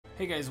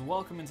Hey guys,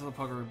 welcome into the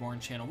Pugger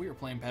Reborn channel. We are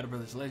playing Paddle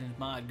Brothers Legends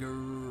mod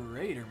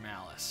Greater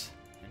Malice.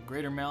 And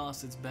Greater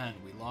Malice it's been.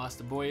 We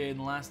lost a boy in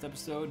the last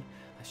episode.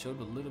 I showed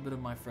a little bit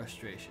of my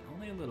frustration,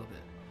 only a little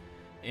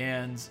bit.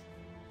 And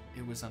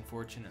it was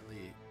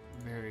unfortunately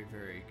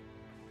very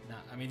not,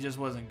 I mean, it just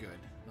wasn't good.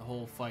 The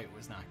whole fight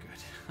was not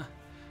good.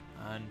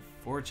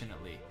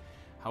 Unfortunately.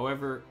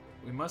 However,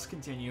 we must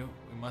continue.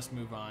 We must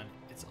move on.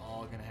 It's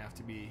all going to have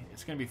to be,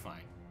 it's going to be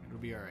fine. It'll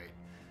be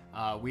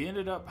alright. We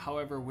ended up,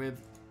 however,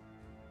 with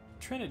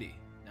Trinity.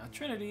 Now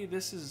Trinity,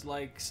 this is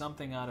like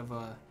something out of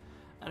a,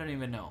 I don't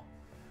even know.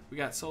 We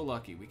got so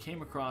lucky. We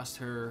came across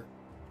her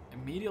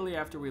immediately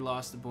after we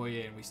lost the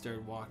Boye and we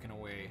started walking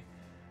away.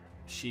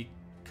 She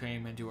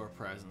came into our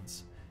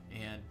presence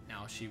and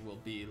now she will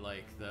be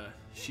like the,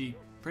 she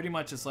pretty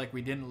much is like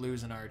we didn't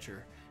lose an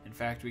archer. In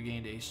fact, we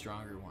gained a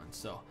stronger one.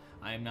 So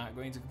I am not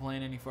going to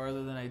complain any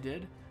farther than I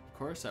did. Of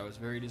course, I was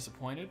very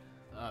disappointed.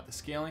 The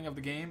scaling of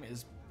the game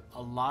is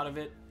a lot of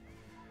it.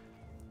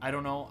 I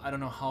don't know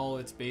how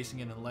it's basing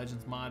it in the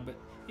Legends mod, but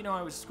you know,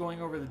 I was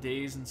going over the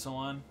days and so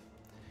on.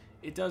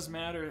 It does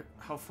matter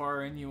how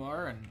far in you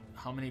are and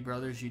how many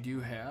brothers you do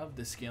have.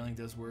 The scaling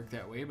does work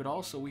that way, but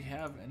also we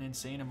have an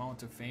insane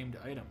amount of famed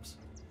items.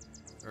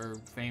 Or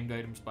famed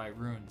items by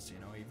runes, you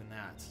know, even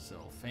that. So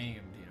famed,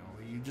 you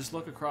know, you just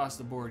look across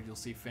the board, you'll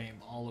see fame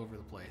all over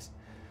the place.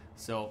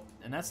 So,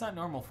 and that's not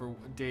normal for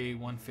day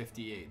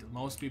 158.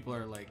 Most people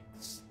are like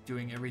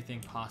doing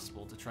everything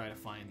possible to try to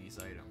find these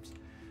items.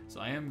 So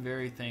I am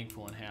very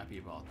thankful and happy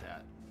about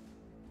that.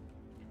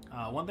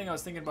 One thing I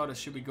was thinking about is,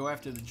 should we go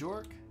after the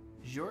Jork?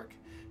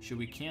 Should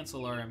we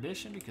cancel our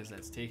ambition because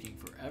that's taking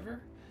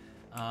forever?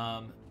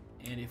 And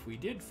if we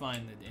did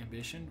find the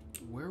ambition,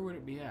 where would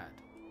it be at?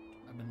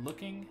 I've been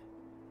looking.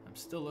 I'm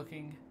still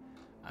looking.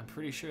 I'm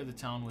pretty sure the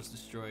town was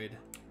destroyed.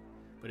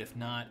 But if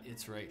not,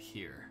 it's right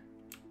here.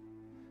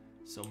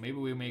 So maybe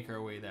we make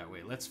our way that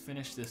way. Let's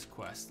finish this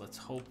quest. Let's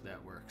hope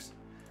that works.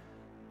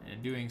 And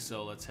in doing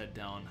so, let's head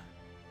down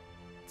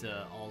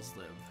to All's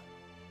Live.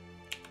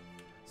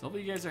 So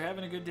hopefully you guys are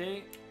having a good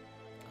day.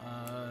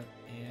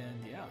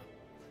 And yeah.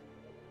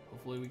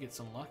 Hopefully we get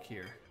some luck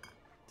here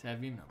to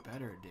have even a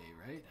better day,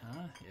 right?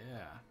 Huh?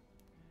 Yeah.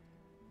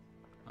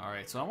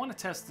 Alright, so I want to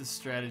test this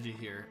strategy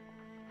here.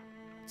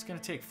 It's going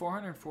to take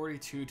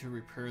 442 to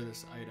repair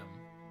this item.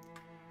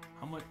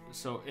 How much?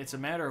 So it's a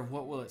matter of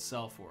what will it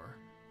sell for,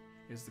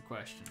 is the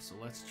question. So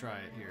let's try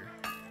it here.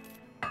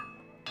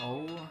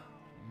 Oh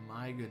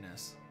my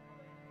goodness.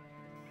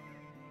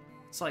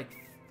 It's like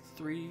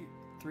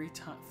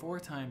four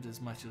times as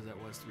much as that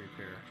was to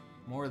repair.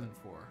 More than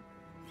 4.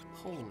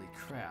 Holy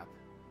crap.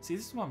 See,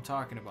 this is what I'm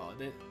talking about.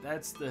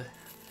 That's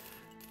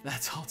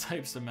all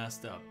types of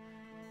messed up.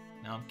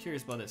 Now I'm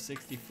curious about this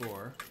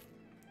 64.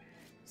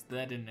 So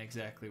that didn't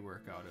exactly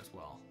work out as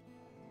well.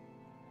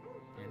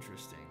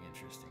 Interesting.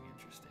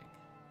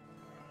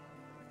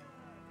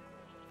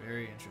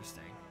 Very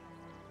interesting.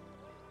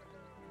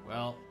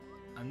 Well,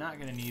 I'm not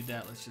gonna need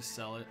that. Let's just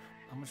sell it.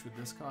 How much would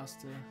this cost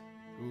to?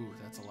 Ooh,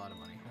 that's a lot of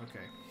money.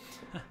 Okay.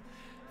 I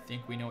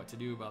think we know what to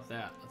do about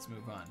that. Let's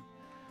move on.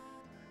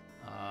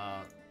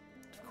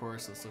 Of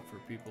course, let's look for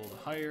people to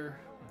hire.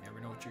 You never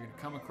know what you're going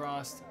to come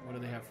across. What do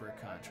they have for a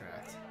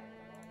contract?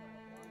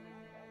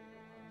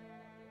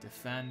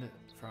 Defend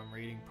from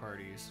raiding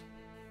parties.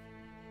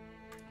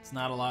 It's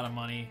not a lot of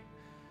money.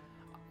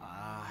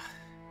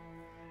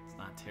 It's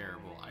not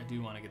terrible. I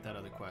do want to get that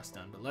other quest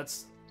done, but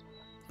let's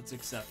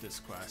accept this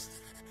quest.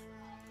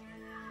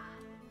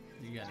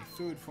 You got any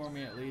food for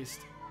me at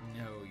least?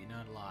 No, you're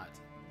not a lot.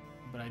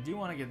 But I do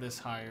want to get this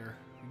higher.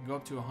 We can go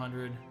up to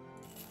 100.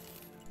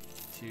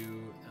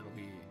 That'll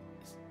be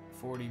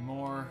 40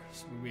 more.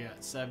 So we'll be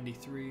at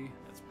 73.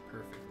 That's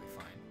perfectly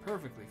fine.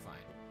 Perfectly fine.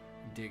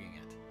 I'm digging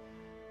it.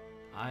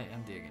 I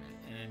am digging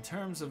it. And in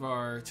terms of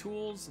our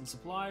tools and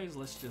supplies,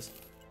 let's just...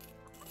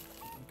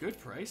 Good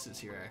prices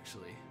here,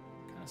 actually.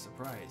 Kind of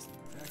surprised.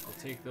 In fact, we'll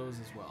take those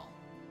as well.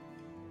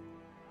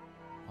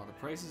 While the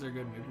prices are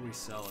good, maybe we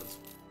sell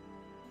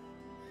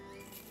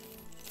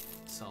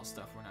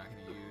stuff we're not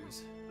going to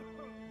use.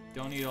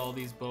 Don't need all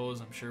these bows.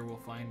 I'm sure we'll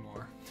find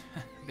more.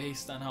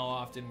 Based on how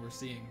often we're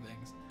seeing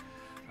things.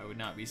 I would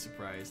not be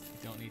surprised.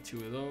 Don't need 2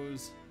 of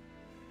those.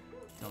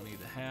 Don't need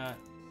the hat.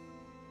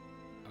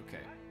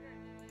 Okay.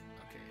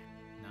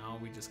 Now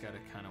we just gotta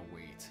kind of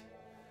wait.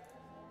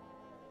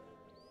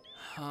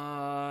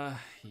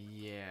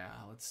 Yeah,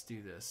 let's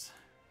do this.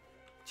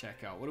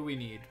 Check out. What do we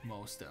need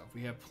most of?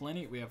 We have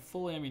plenty. We have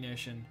full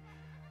ammunition.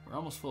 We're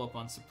almost full up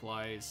on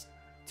supplies.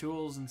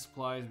 Tools and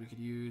supplies we could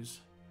use.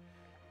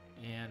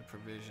 And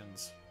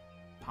provisions,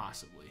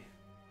 possibly.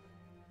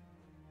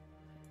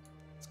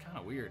 It's kind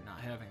of weird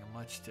not having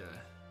much to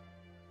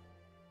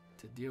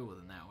deal with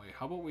in that way.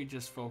 How about we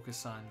just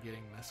focus on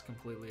getting this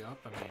completely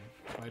up? I mean,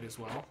 might as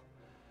well.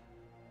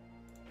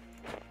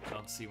 I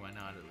don't see why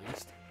not, at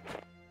least.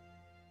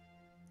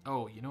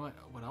 Oh, you know what?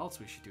 What else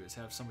we should do is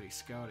have somebody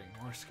scouting.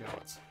 More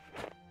scouts.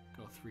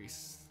 Go 4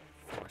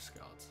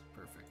 scouts.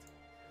 Perfect.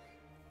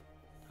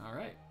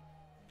 Alright.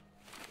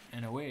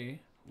 And away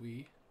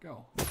we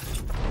go.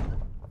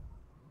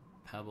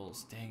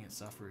 Pebbles. Dang, it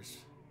suffers.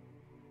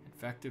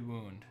 Infected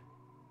wound.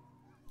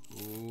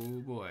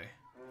 Oh boy.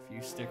 If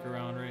you stick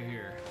around right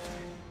here.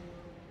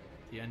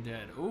 The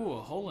undead. Ooh,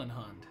 a Holland.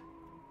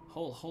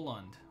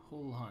 Holland.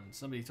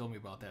 Somebody told me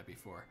about that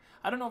before.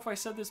 I don't know if I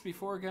said this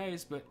before,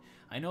 guys, but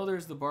I know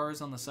there's the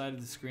bars on the side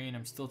of the screen.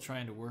 I'm still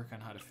trying to work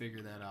on how to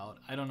figure that out.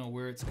 I don't know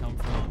where it's come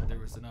from. There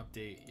was an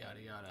update, yada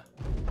yada.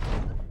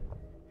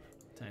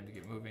 Time to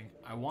get moving.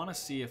 I want to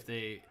see if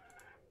they...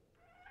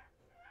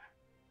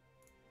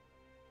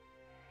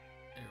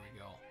 There we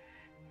go.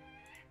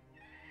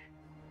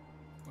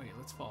 Wait,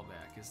 let's fall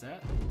back. Is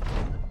that...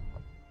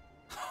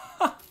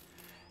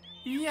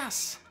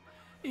 Yes!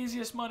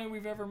 Easiest money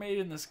we've ever made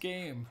in this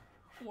game.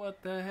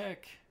 What the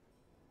heck?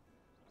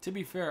 To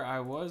be fair, I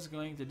was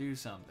going to do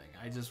something.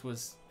 I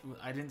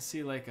didn't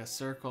see like a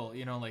circle,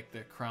 you know, like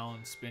the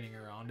crown spinning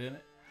around in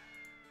it.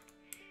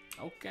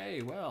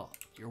 Okay, well,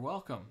 you're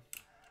welcome.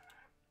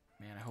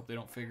 Man, I hope they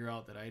don't figure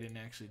out that I didn't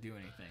actually do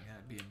anything.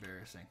 That'd be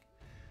embarrassing.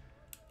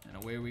 And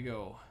away we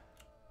go.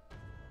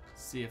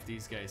 See if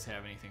these guys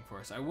have anything for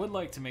us. I would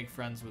like to make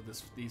friends with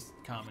these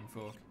common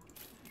folk.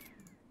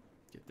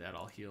 Get that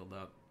all healed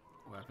up.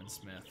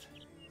 Weaponsmith.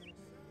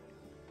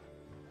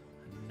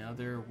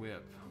 Another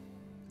whip.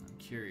 I'm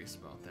curious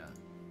about that.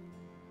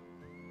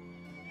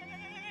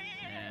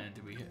 And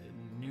do we hit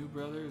new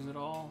brothers at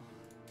all?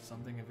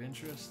 Something of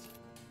interest?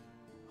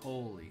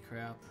 Holy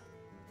crap.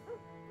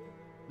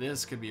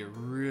 This could be a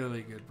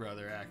really good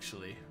brother,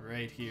 actually.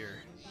 Right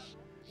here.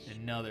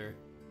 Another.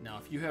 Now,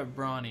 if you have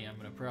Brawny, I'm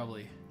going to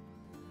probably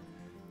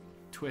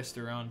twist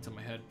around until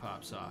my head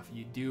pops off.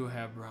 You do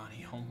have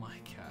Brawny. Oh my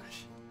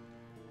gosh.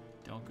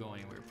 Don't go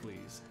anywhere,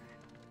 please.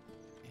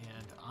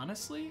 And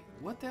honestly,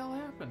 what the hell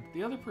happened?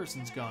 The other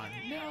person's gone.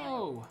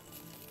 No!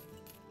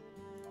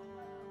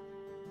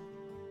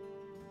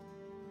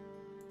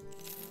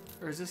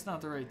 Or is this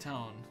not the right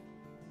town?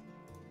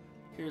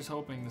 Here's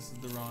hoping this is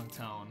the wrong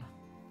town.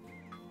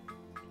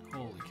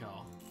 Holy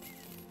cow.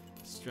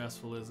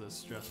 Stressful is as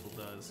stressful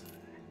does.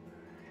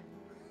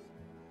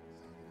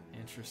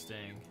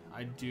 Interesting.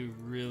 I do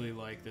really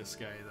like this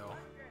guy, though.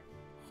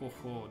 Ho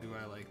ho, do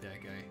I like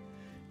that guy.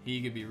 He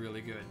could be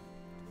really good.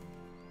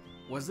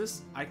 Was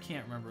this... I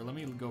can't remember. Let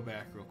me go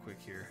back real quick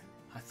here.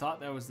 I thought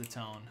that was the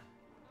town.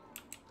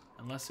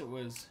 Unless it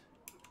was...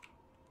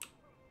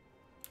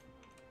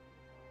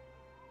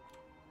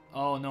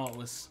 Oh, no,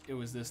 it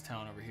was this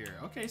town over here.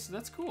 Okay, so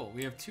that's cool.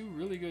 We have two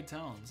really good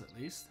towns, at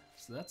least.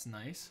 So that's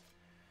nice.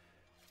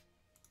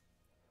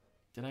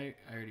 Did I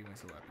already went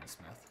to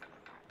Weaponsmith.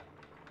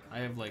 I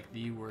have, like,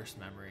 the worst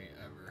memory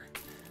ever.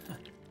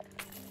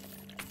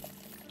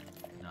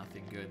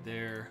 Nothing good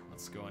there.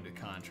 Let's go into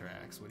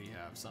contracts. What do you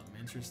have? Something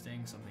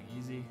interesting? Something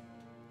easy?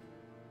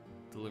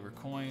 Deliver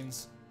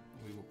coins.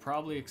 We will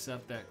probably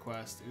accept that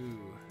quest.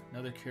 Ooh,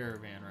 another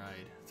caravan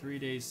ride. 3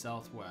 days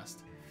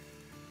southwest.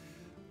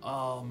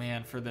 Oh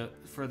man, for the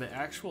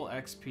actual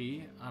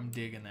XP, I'm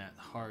digging that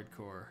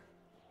hardcore.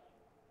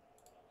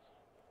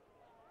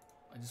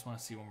 I just want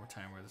to see one more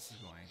time where this is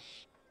going.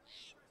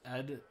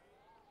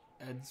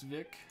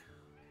 Edsvik.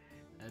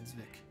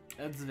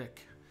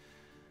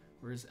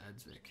 Where's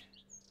Edsvik?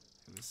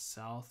 It was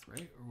south,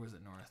 right? Or was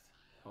it north?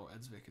 Oh,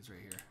 Edsvik is right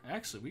here.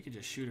 Actually, we could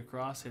just shoot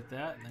across, hit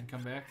that, and then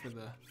come back for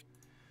the...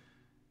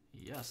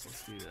 Yes,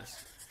 let's do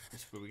this.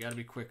 But we gotta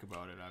be quick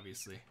about it,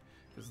 obviously.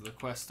 Because the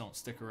quests don't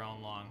stick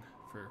around long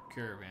for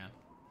caravan.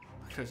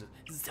 Because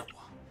it's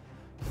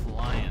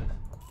flying.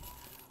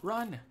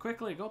 Run!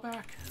 Quickly, go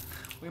back!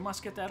 We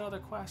must get that other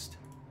quest.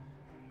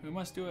 We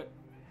must do it.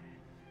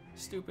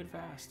 Stupid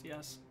fast,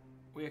 yes.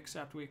 We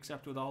accept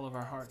with all of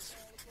our hearts.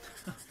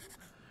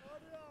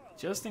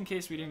 Just in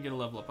case we didn't get a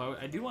level up.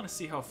 I do want to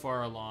see how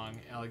far along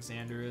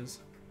Alexander is.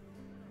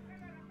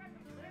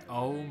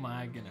 Oh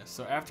my goodness.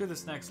 So after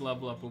this next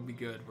level up, we'll be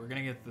good. We're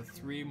going to get the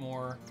 3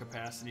 more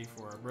capacity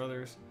for our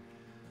brothers.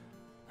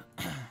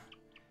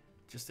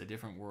 Just a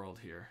different world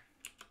here.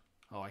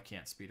 Oh, I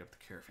can't speed up the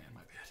caravan,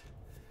 my bad.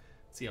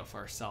 Let's see how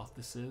far south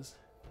this is.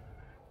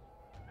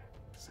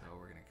 So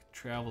we're going to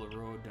travel the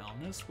road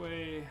down this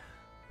way.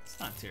 It's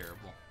not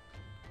terrible.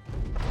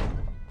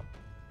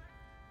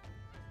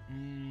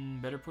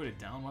 Better put it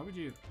down. Why would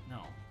you?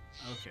 No.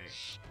 Okay.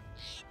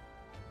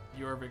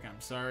 Jorvik, I'm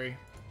sorry.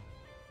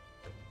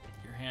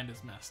 Your hand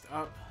is messed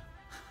up.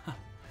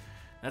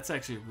 That's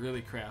actually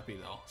really crappy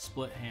though.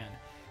 Split hand.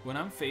 When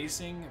I'm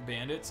facing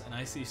bandits and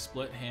I see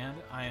split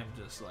hand, I am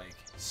just like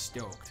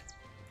stoked.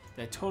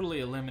 That totally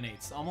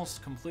eliminates,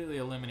 almost completely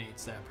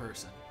eliminates that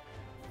person.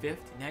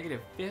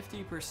 Negative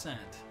 50%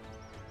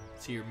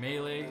 to your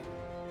melee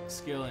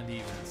skill and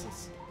defense.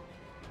 It's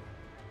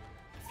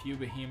a few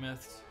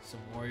behemoths, some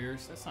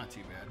warriors. That's not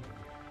too bad.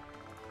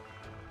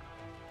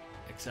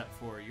 Except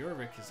for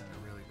Jorvik is in a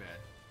really bad,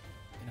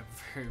 in a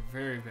very,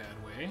 very bad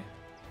way.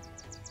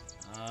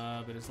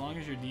 But as long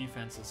as your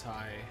defense is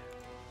high,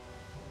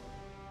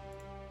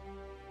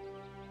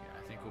 yeah,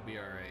 I think we'll be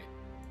alright.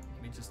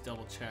 Let me just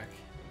double check.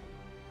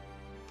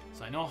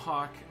 So I know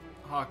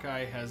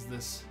Hawkeye has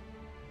this.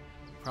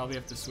 Probably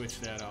have to switch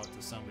that out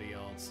to somebody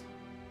else.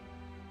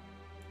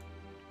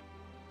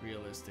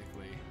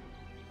 realistically.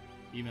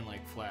 Even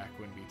like flak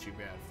wouldn't be too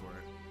bad for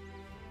it.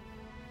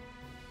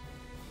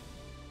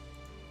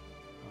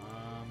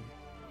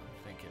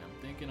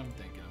 I'm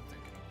thinking.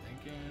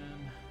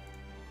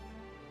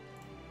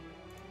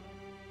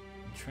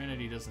 And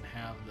Trinity doesn't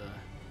have the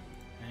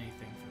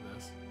anything for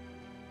this.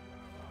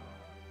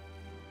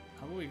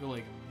 How about we go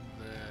like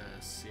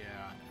this?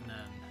 Yeah, and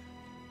then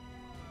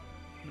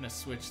I'm gonna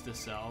switch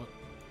this out.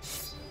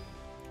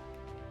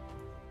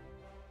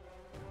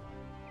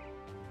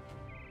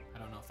 I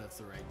don't know if that's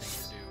the right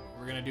thing to do, but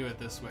we're gonna do it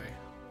this way.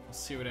 We'll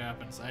see what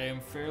happens. I am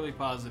fairly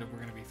positive we're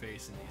gonna be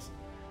facing these.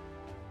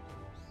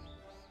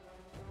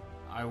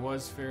 I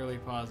was fairly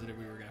positive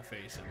we were gonna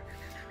face him.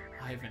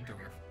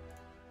 Ivendorf.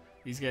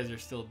 These guys are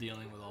still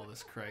dealing with all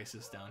this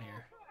crisis down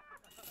here.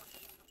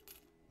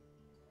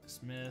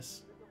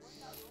 Dismiss.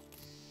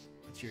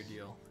 What's your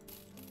deal?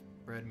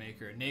 Bread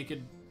maker.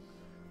 Naked.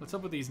 What's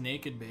up with these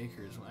naked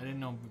bakers? I didn't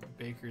know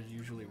bakers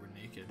usually were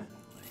naked.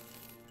 Like,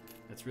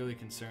 that's really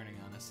concerning,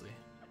 honestly.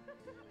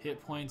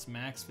 Hit points,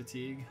 max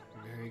fatigue.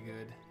 Very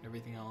good.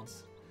 Everything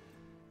else.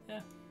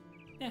 Yeah,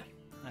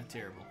 not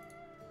terrible.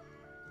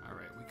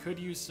 Alright, we could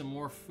use some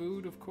more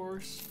food, of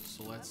course.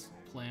 So let's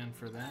plan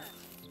for that.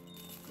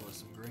 Go with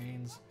some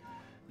grains.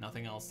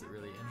 Nothing else that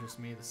really interests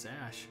me. The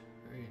sash.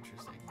 Very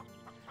interesting.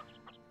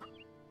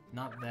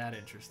 Not that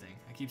interesting.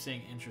 I keep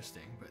saying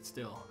interesting, but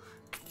still.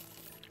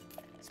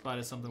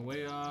 Spotted something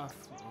way off.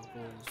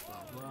 Locals,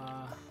 blah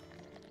blah.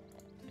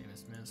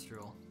 Famous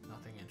minstrel.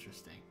 Nothing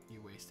interesting.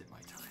 You wasted my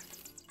time.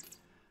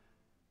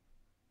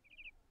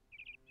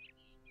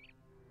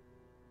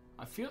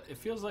 It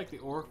feels like the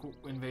orc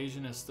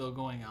invasion is still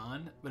going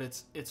on, but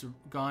it's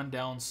gone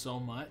down so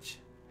much.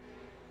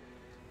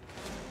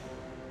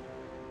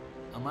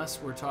 Unless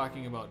we're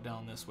talking about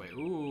down this way.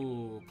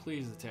 Ooh,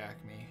 please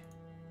attack me.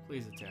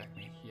 Please attack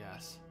me.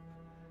 Yes.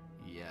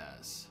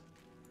 Yes.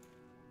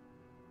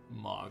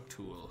 Mog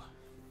tool.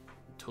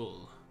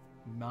 Tool.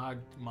 Mog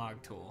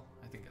tool.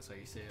 I think that's how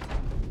you say it.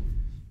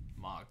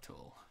 Mog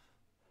tool.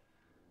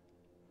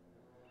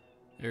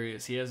 There he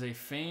is. He has a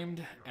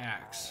famed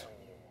axe.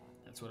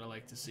 That's what I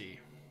like to see.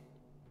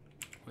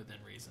 Within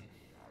reason.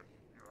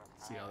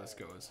 Let's see how this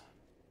goes.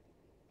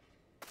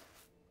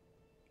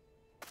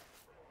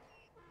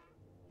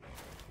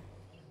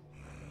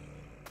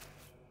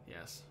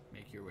 Yes,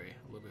 make your way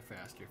a little bit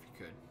faster if you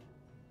could.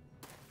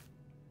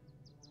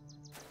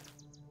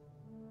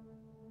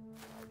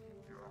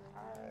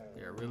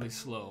 They're really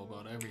slow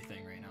about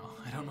everything right now.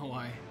 I don't know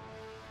why.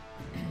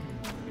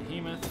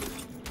 Behemoth.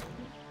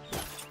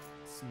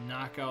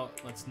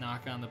 Let's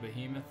knock on the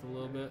behemoth a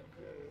little bit.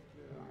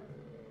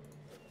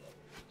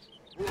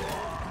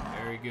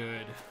 Very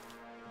good.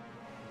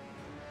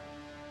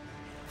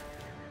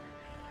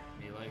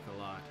 Me like a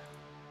lot.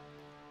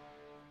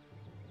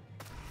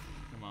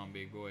 Come on,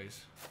 big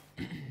boys.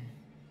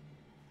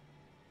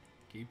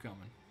 Keep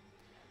coming.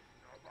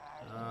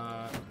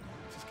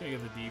 Just gonna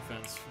get the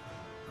defense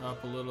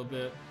up a little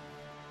bit.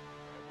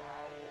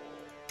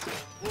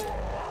 Very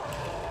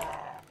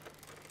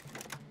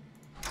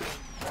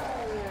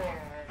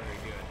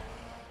good.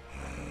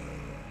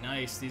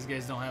 Nice. These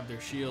guys don't have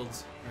their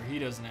shields. Or he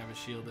doesn't have a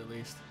shield, at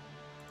least.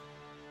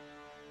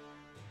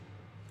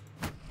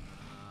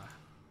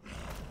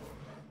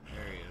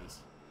 There he is.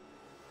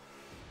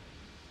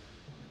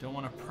 Don't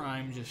want to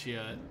prime just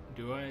yet,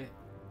 do I?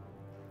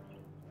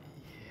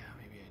 Yeah,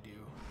 maybe I do.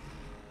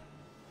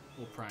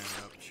 We'll prime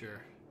it up,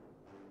 sure.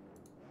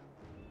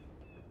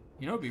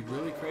 You know what'd be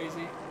really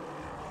crazy?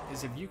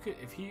 Is if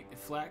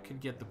Flat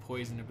could get the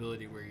poison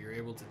ability where you're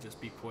able to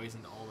just be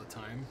poisoned all the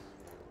time,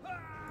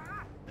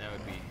 that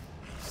would be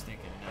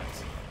stinking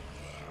nuts.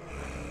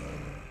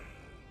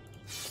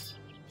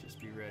 Just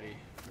be ready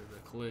for the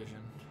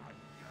collision.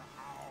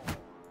 Okay.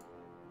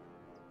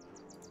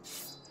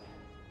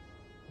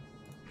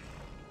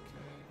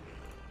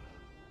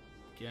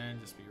 Again,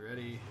 just be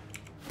ready.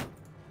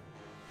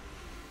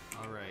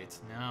 Alright,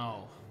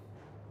 now.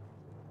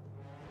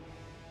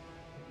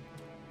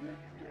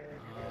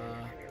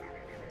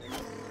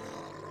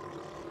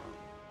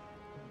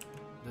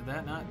 Did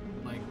that not,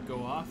 like,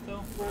 go off,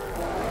 though?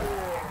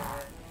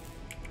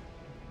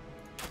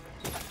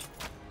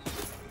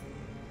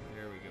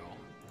 There we go.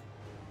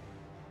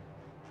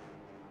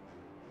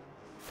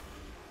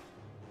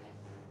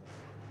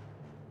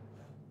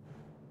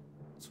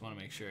 Just want to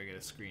make sure I get a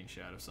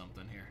screenshot of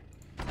something here.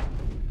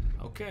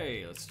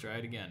 Okay, let's try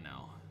it again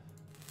now.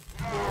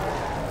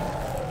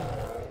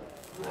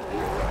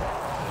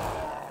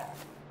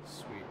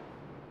 Sweet.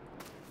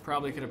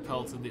 Probably could have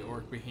pelted the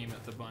orc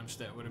behemoth a bunch.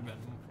 That would have been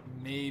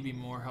maybe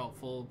more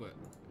helpful, but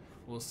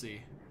we'll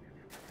see.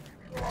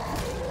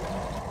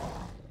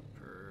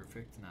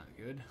 Perfect, not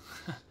good.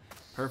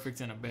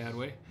 Perfect in a bad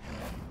way.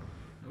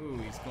 Ooh,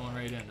 he's going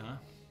right in, huh?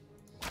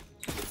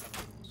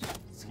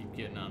 Let's keep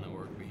getting on the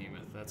orc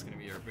behemoth. That's going to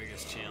be our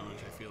biggest challenge,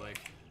 I feel like.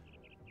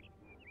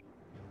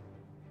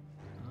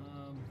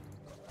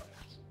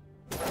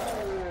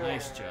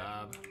 Nice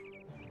job.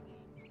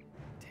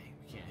 Dang,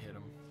 we can't hit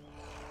him.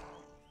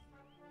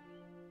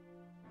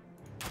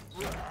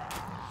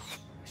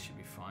 I should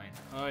be fine.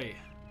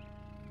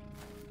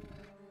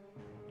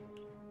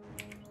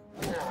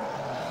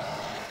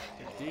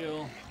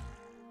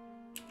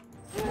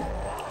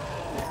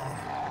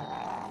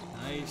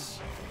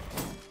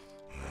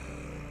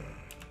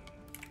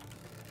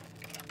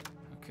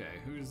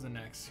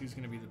 next? Who's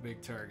gonna be the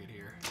big target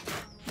here?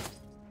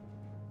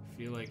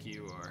 Feel like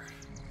you are.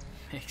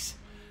 Makes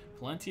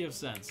plenty of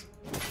sense.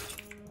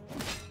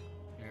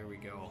 There we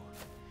go.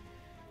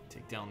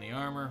 Take down the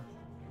armor.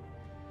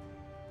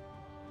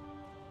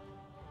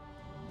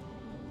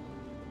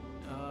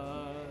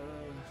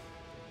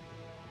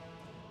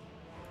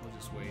 We'll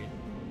just wait.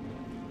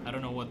 I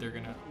don't know what their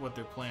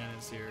plan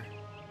is here.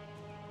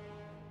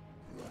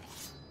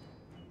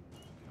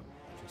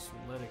 Just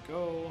let it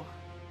go.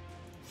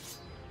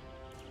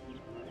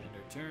 End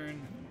our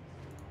turn.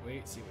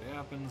 Wait, see what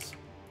happens.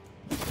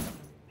 Dang,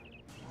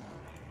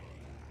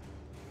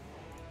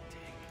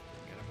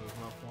 gotta move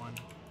up one.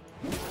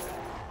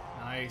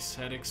 Nice,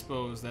 head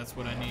exposed, that's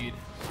what I need.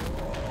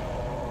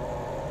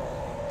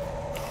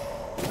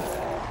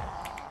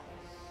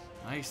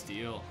 Nice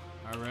deal.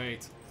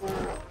 Alright.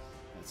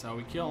 That's how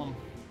we kill him.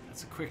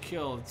 That's a quick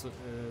kill. It's,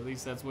 at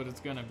least that's what it's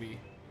gonna be.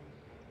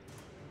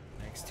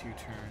 Next 2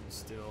 turns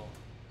still.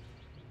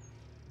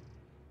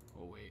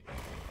 Oh wait.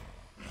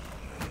 I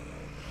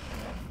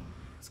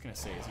was gonna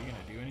say, is he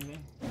gonna do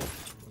anything?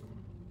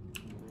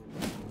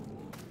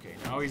 Okay,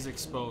 now he's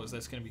exposed.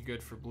 That's gonna be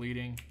good for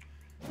bleeding.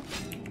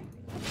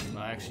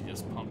 Well, actually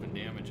just pumping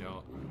damage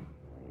out.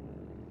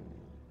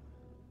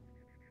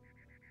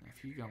 If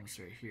he comes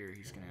right here,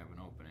 he's gonna have an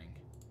opening.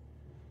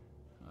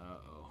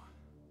 Uh-oh.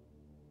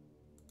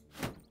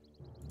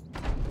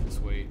 Let's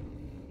wait.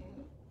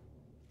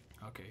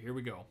 Okay, here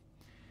we go.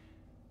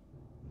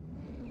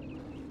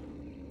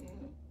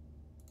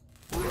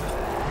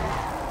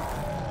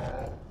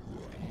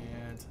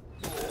 And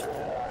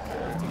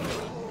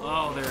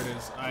oh, there it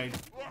is. I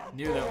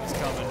knew that was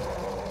coming.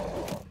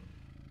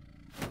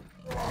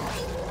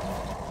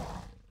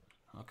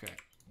 Okay.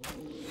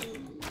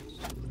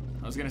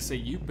 I was gonna say,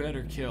 you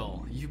better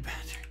kill. You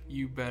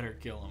better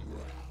kill him.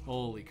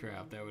 Holy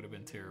crap, that would have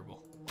been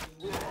terrible.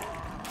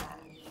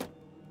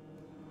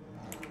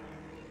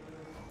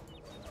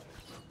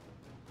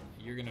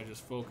 You're gonna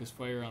just focus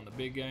fire on the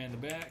big guy in the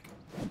back.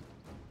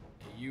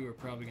 You are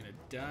probably gonna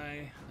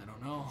die. I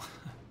don't know.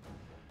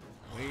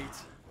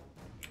 Wait.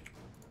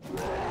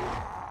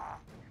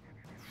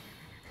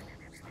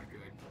 It's not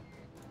good.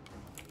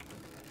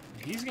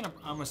 He's gonna,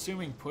 I'm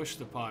assuming, push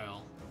the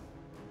pile.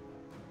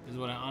 Is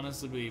what I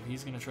honestly believe.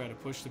 He's gonna try to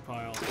push the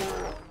pile.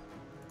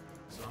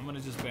 So I'm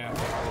gonna just back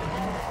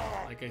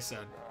up, like I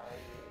said.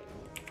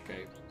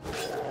 Okay.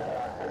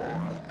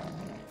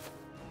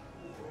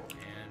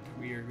 And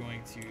we are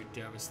going to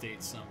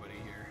devastate somebody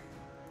here.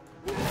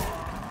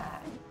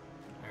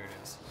 There it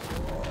is.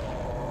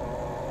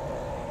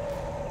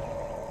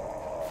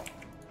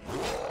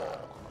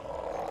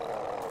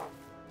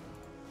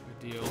 Good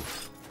deal.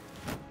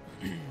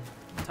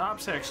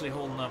 Top's actually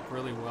holding up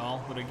really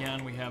well, but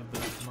again, we have the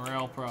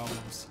morale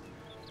problems.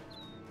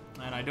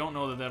 And I don't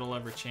know that that'll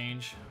ever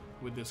change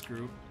with this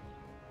group,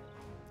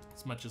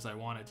 as much as I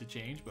want it to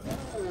change, but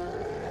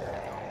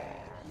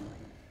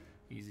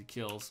easy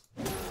kills.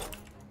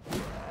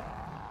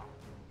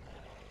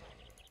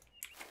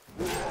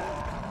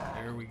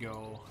 There we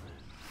go.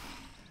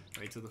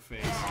 Right to the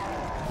face.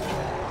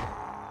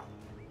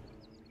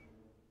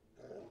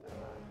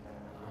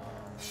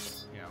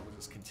 Yeah, we'll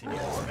just continue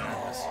this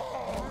madness.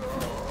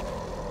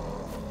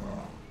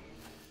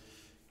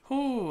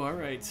 Whew,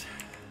 alright.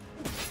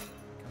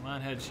 Come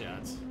on,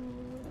 headshots.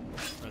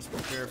 Let's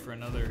prepare for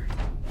another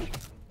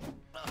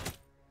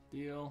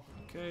deal.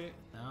 Okay,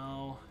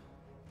 now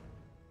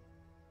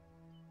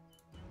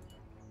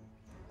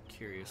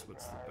curious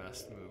what's the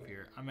best move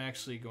here. I'm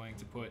actually going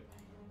to put,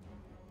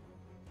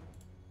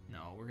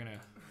 no, we're gonna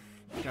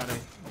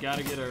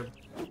gotta get our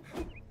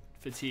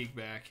fatigue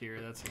back here.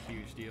 That's a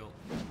huge deal.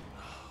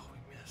 Oh, we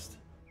missed.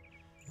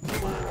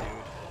 Come on,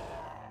 dude.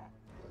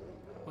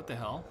 What the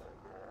hell?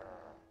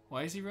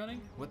 Why is he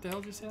running? What the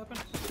hell just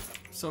happened?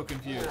 I'm so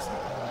confused.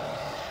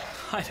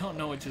 I don't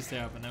know what just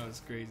happened. That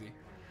was crazy.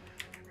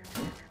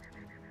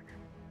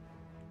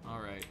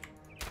 Alright.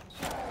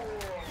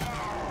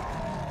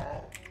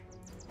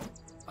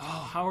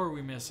 Oh, how are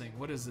we missing?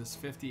 What is this?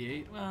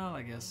 58? Well,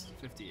 I guess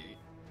 58.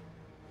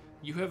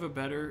 You have a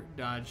better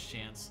dodge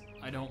chance.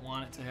 I don't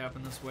want it to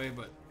happen this way,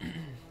 but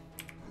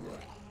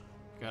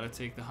gotta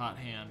take the hot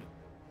hand.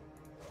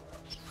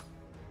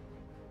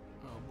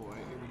 Oh boy,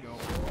 here we go.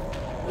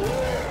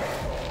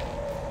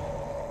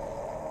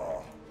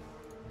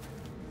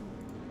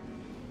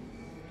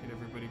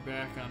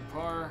 Back on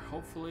par,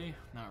 hopefully.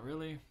 Not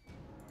really.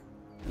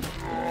 Gosh,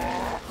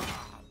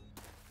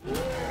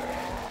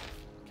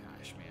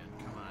 man,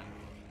 come on.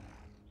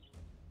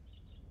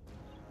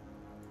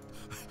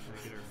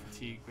 Gotta get our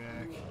fatigue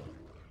back.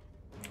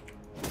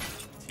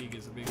 Fatigue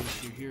is a big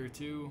issue here,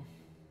 too.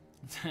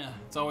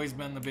 It's always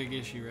been the big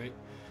issue, right?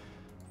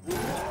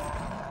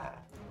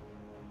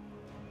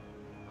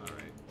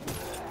 Alright.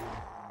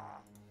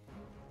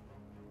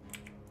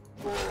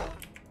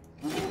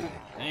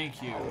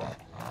 Thank you.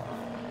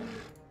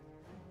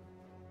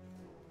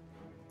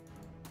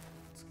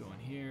 Let's go in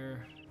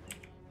here.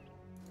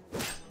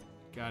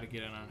 Gotta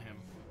get in on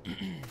him.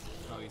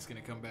 Oh, he's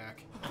gonna come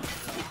back.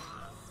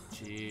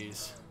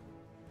 Jeez.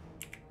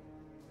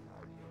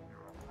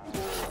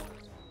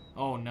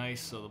 Oh, nice.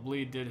 So the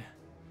bleed did...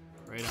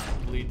 Right on.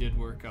 The bleed did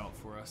work out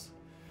for us.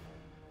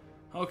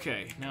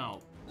 Okay,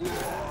 now... Very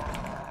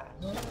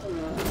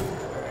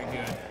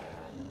good.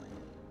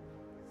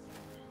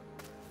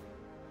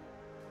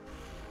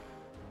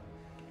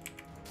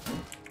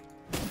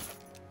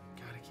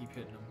 Gotta keep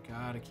hitting them.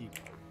 Gotta keep...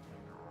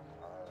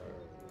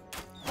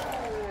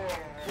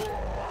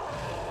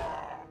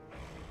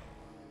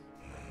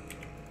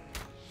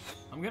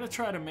 I'm gonna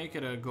try to make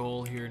it a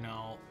goal here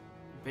now,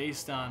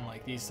 based on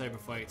like these type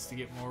of fights, to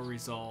get more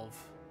resolve.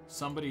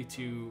 Somebody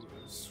to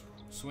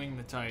swing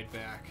the tide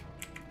back,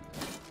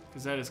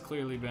 because that has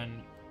clearly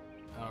been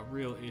a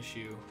real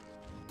issue.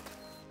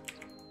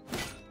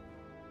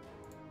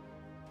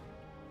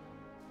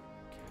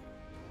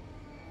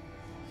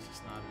 It's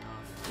just not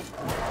enough.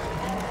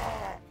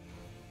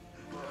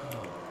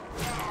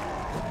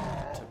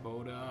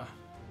 Taboda.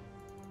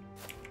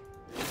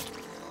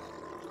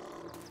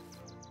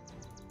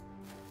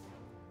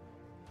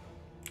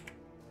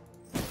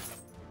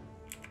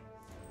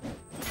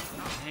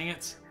 Dang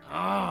it.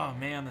 Oh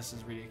man, this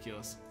is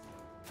ridiculous.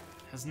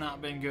 Has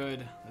not been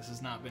good. This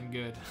has not been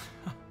good.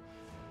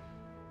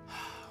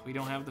 We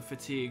don't have the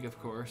fatigue, of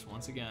course,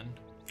 once again.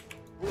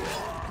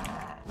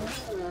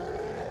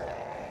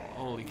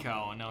 Holy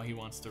cow, and now he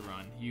wants to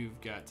run.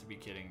 You've got to be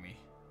kidding me.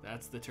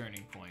 That's the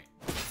turning point.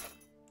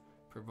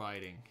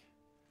 Providing.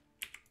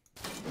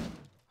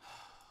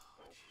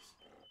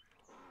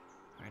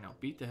 Alright, now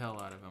beat the hell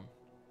out of him.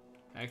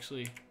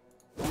 Actually...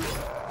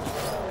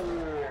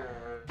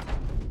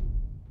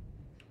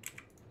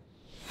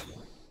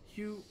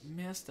 You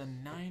missed a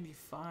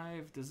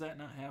 95. Does that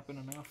not happen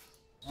enough?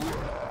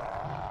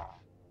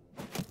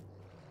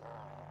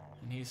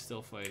 And he's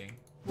still fighting.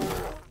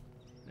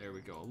 There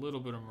we go. A little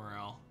bit of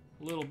morale.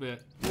 A little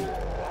bit. Goes a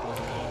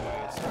long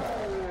ways.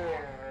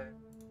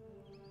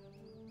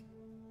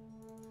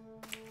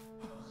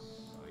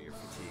 Oh, you're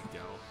fatigued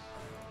out.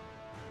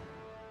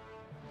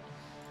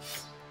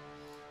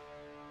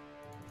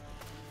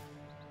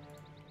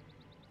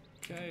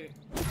 Okay.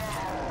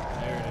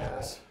 There it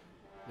is.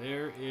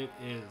 There it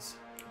is.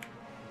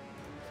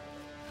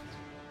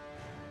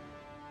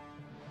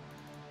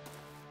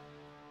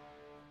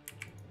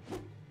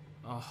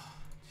 Oh,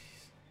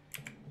 jeez.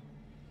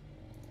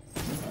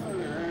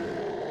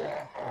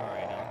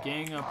 Alright, now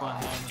gang up on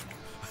him.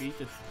 Beat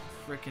the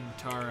frickin'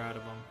 tar out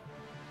of him.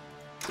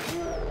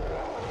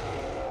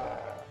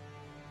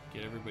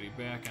 Get everybody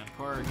back on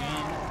par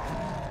again.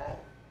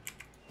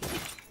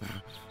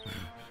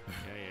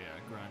 Yeah,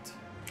 grunt.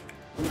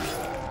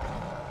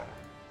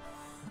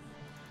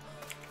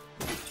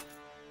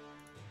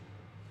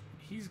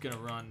 He's gonna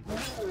run.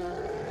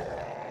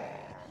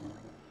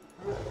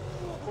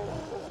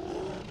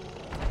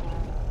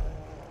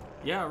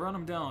 Yeah, run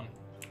him down.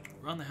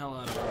 Run the hell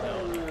out of him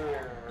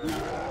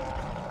down.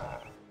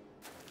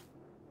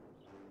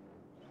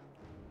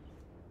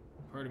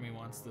 Part of me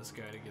wants this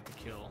guy to get the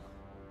kill.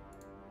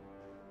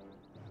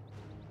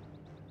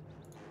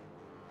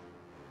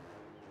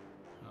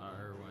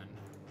 Erwin.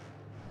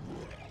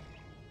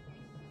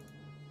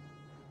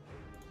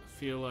 I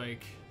feel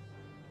like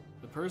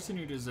the person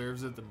who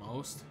deserves it the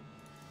most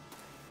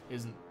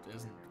isn't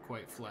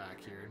quite Flack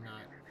here,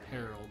 not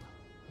Harold,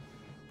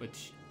 but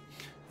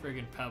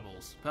friggin'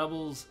 Pebbles.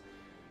 Pebbles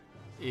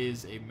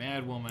is a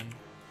mad woman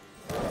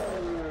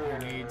who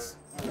needs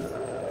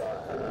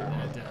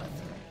that death.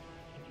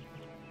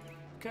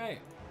 Okay,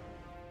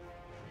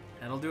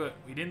 that'll do it.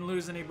 We didn't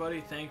lose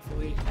anybody,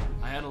 thankfully.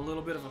 I had a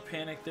little bit of a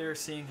panic there,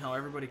 seeing how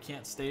everybody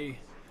can't stay,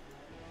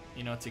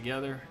 you know,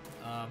 together.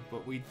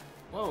 But we.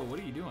 Whoa! What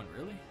are you doing?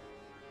 Really?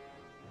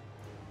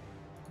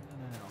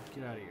 No,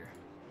 get out of here.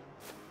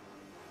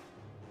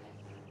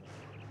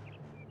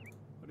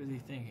 What is he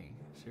thinking?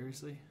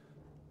 Seriously?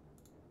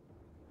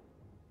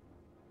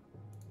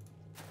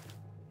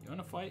 You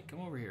wanna fight?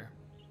 Come over here.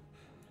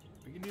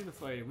 We can do the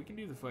fight. We can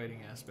do the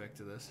fighting aspect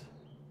to this.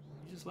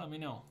 You just let me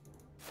know.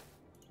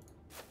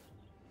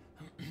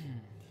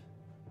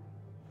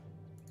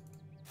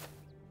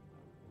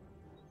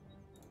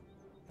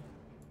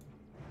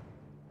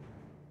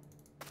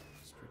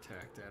 Just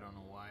protect. I don't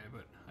know why,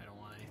 but I don't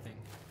want anything.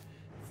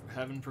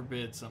 Heaven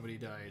forbid somebody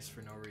dies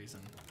for no reason.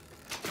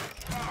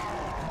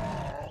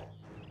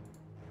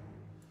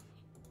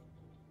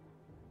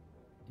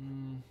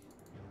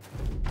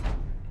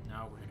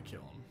 Now we're gonna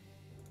kill him.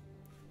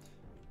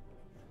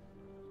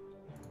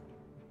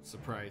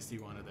 Surprised he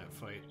wanted that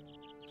fight.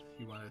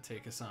 He wanted to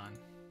take us on.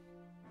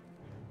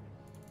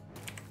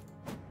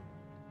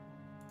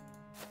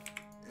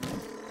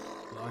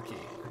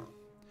 Lucky.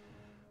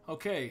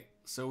 Okay,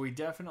 so we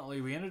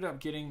ended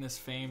up getting this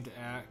famed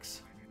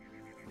axe.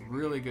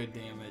 Really good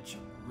damage.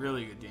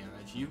 Really good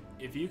damage.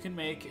 If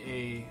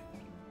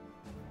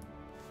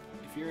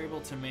you're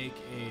able to make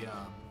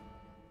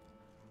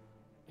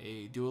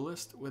a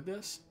duelist with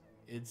this,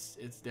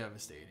 it's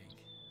devastating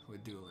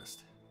with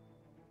duelist.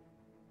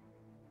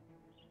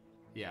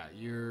 Yeah,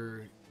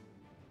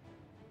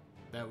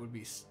 that would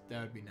be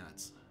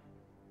nuts.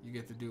 You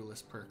get the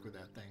duelist perk with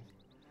that thing.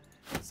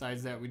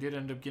 Besides that, we did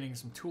end up getting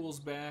some tools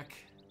back.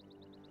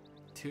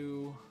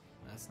 22.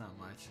 That's not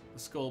much. The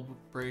skull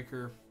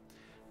breaker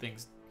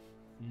thing's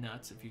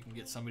nuts if you can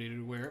get somebody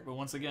to wear it. But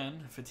once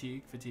again,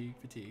 fatigue, fatigue,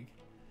 fatigue.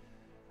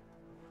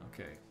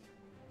 Okay.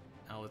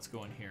 Now let's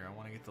go in here. I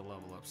want to get the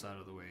level ups out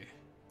of the way.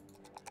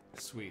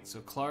 Sweet.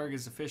 So Clark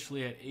is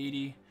officially at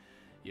 80.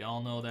 You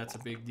all know that's a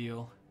big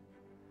deal.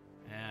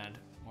 And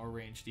more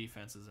range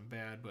defense isn't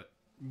bad, but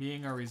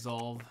being our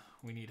resolve,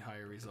 we need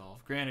higher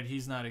resolve. Granted,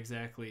 he's not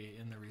exactly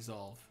in the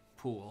resolve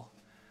pool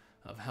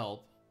of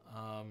help,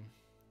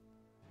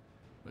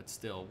 but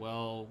still,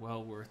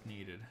 well worth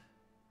needed.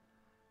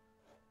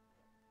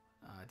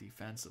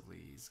 Defensively,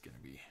 he's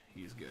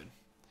good.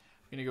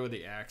 I'm gonna go with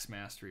the axe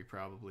mastery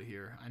probably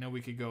here. I know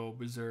we could go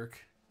berserk,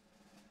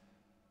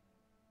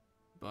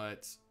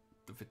 but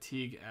the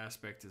fatigue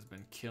aspect has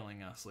been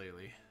killing us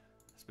lately.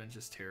 It's been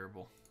just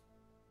terrible.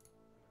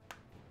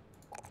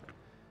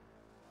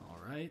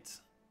 Alright.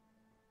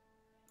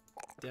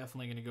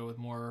 Definitely going to go with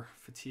more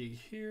fatigue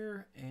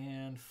here.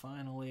 And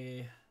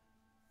finally...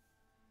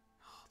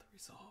 Oh, the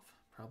resolve.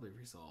 Probably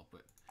resolve,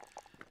 but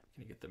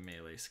going to get the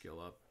melee skill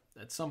up.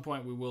 At some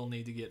point we will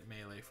need to get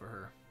melee for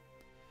her.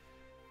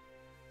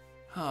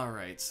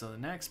 Alright, so the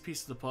next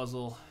piece of the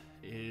puzzle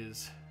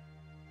is...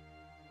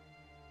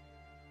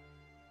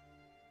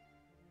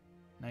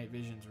 Night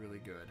vision's really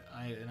good.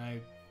 I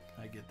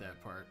get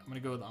that part. I'm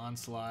going to go with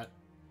Onslaught.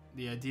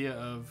 The idea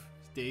of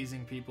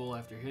dazing people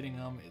after hitting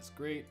them is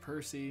great.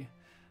 Percy,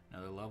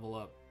 another level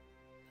up.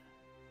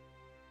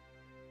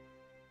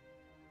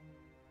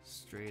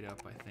 Straight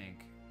up, I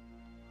think.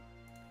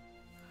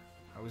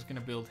 I was going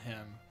to build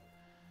him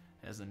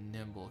as a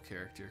nimble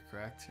character,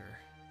 correct? Or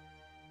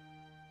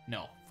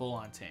no, full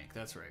on tank.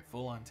 That's right,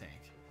 full on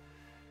tank.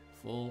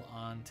 Full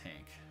on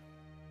tank.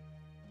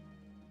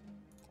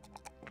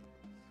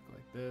 Go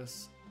like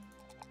this,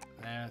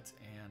 that,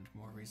 and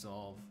more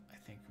resolve. I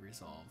think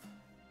resolve.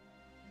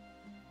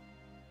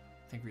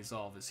 I think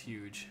resolve is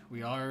huge.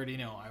 We already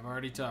know. I've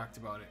already talked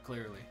about it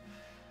clearly.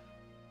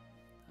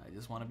 I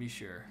just want to be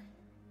sure.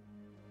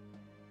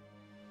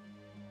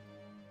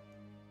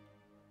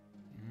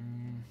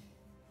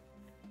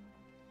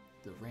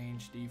 The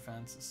range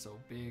defense is so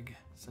big.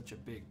 Such a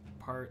big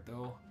part,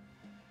 though.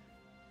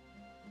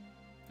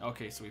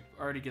 Okay, so we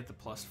already get the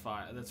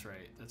 +5. That's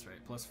right. That's right.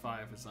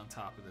 +5 is on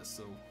top of this.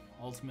 So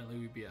ultimately,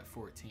 we'd be at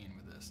 14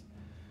 with this.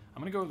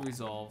 I'm gonna go with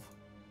resolve.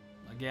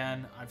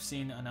 Again, I've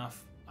seen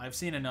enough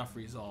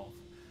resolve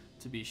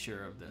to be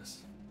sure of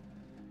this.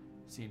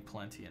 Seen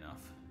plenty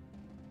enough.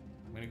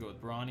 I'm gonna go with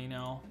Brawny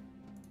now,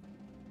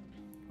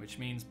 which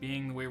means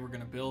being the way we're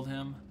gonna build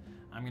him,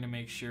 I'm gonna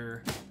make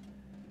sure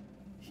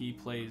he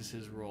plays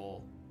his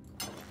role.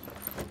 Actually,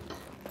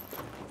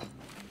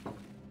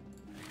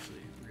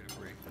 we're gonna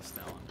break this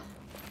down.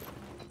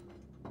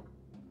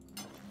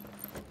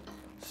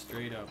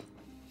 Straight up.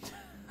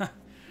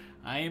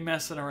 I ain't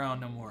messing around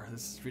no more.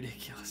 This is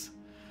ridiculous.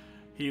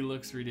 He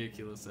looks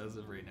ridiculous as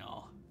of right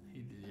now.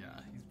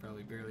 Yeah, he's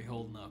probably barely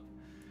holding up.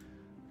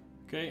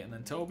 Okay, and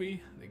then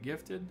Toby, the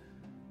gifted.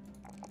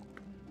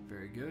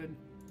 Very good.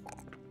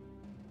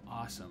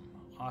 Awesome,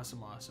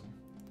 awesome, awesome.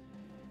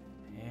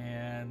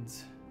 And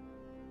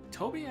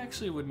Toby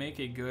actually would make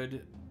a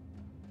good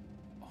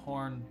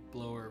horn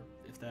blower,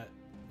 if that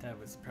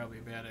was probably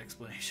a bad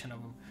explanation of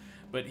him.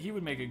 But he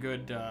would make a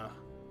good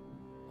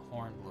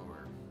horn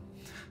blower.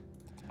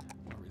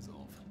 More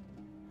resolve.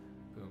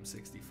 Boom,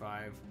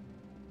 65.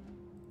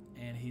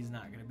 And he's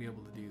not going to be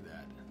able to do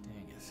that.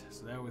 Dang it.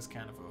 So that was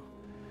kind of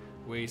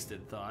a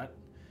wasted thought.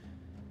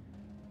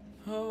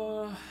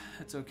 Oh,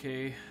 that's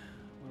okay.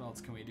 What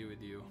else can we do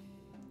with you?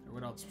 Or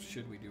what else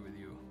should we do with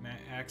you?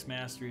 Axe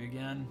Mastery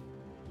again.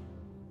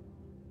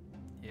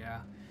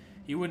 Yeah.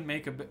 He wouldn't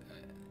make a...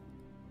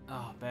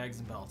 Bags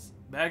and Belts.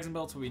 Bags and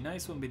Belts would be a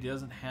nice one, but he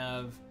doesn't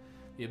have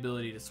the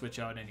ability to switch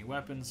out any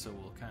weapons, so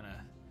we'll kind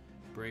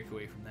of break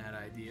away from that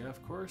idea,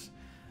 of course.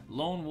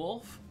 Lone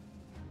Wolf.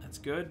 That's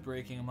good,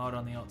 breaking him out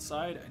on the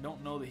outside. I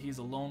don't know that he's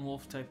a lone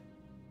wolf type.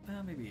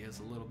 Maybe he is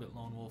a little bit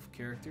lone wolf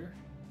character.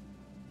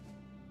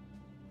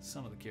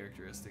 Some of the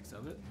characteristics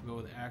of it. We'll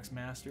go with Axe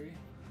Mastery.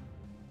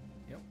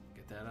 Yep,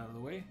 get that out of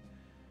the way.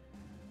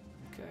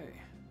 Okay.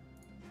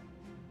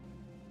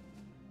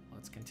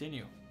 Let's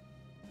continue.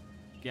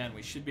 Again,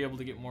 we should be able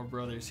to get more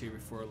brothers here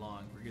before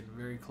long. We're getting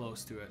very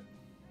close to it.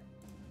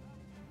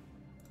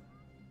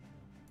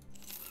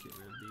 Get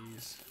rid of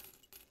these.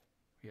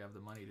 We have the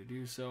money to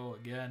do so.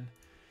 Again,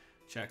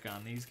 check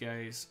on these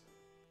guys.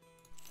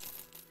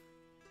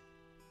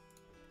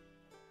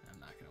 I'm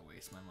not going to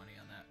waste my money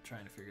on that. I'm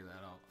trying to figure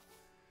that out.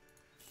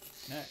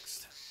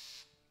 Next.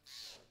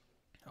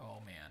 Oh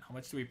man, how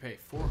much do we pay?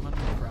 400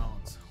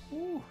 crowns.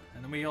 Woo.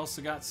 And then we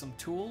also got some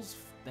tools.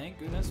 Thank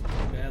goodness.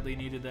 We badly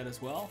needed that as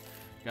well.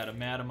 Got a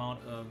mad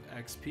amount of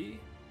XP.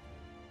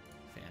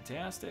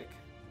 Fantastic.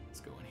 Let's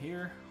go in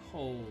here.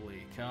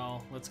 Holy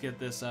cow. Let's get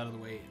this out of the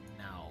way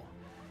now.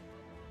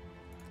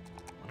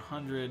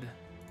 100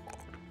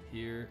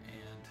 here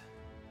and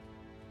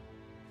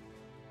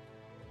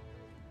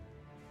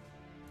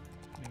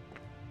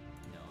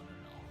no.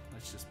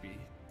 Let's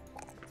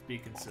be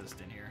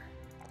consistent here.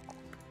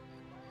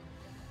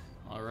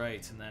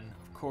 Alright, and then,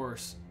 of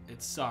course,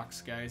 it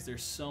sucks, guys.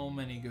 There's so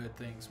many good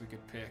things we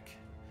could pick.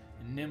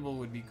 And nimble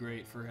would be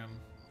great for him.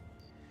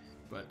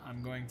 But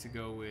I'm going to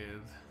go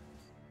with...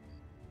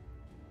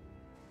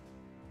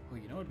 Oh,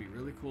 you know what would be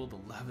really cool? To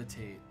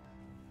levitate.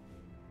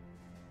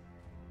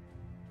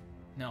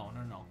 No.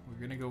 We're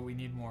going to go... We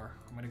need more.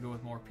 I'm going to go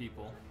with more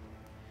people.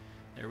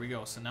 There we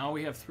go. So now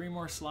we have 3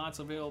 more slots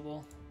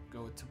available.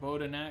 Go with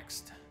Taboda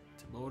next.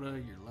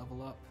 Taboda, your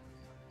level up.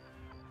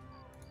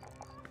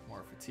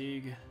 More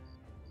fatigue.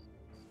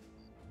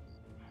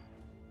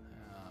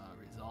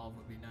 Resolve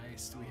would be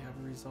nice. Do we have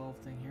a resolve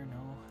thing here?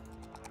 No.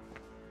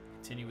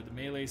 Continue with the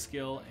melee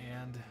skill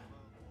and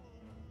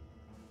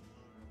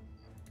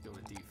go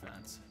with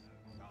defense.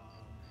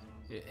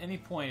 At any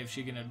point, if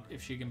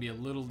she can be a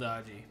little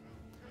dodgy,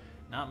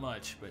 not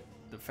much, but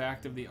the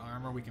fact of the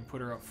armor, we can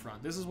put her up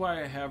front. This is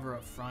why I have her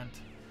up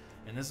front,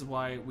 and this is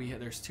why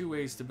there's 2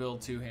 ways to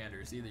build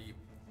two-handers. Either you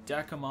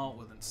deck them out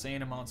with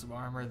insane amounts of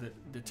armor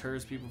that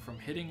deters people from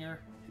hitting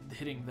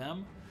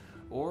them,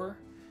 or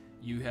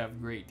you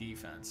have great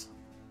defense.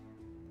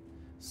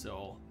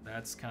 So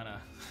that's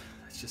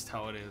that's just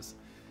how it is.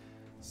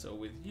 So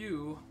with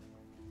you,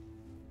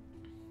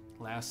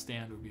 last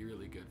stand would be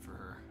really good for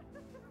her.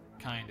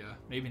 Kinda,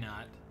 maybe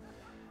not.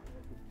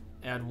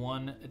 Add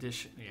 1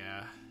 addition.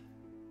 Yeah,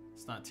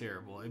 it's not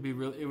terrible.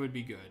 It would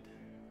be good.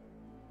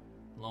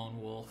 Lone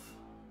wolf.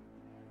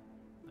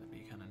 That'd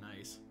be kind of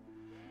nice.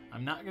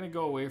 I'm not gonna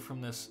go away from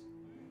this.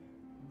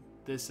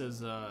 This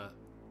is a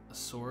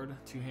sword,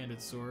 2-handed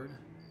sword.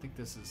 I think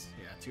this is,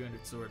 yeah,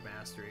 2-handed sword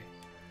mastery.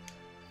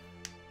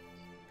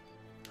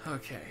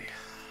 Okay.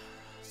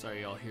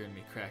 Sorry, y'all hearing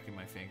me cracking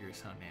my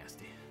fingers. How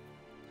nasty.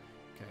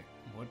 Okay,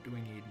 what do we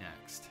need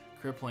next?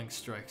 Crippling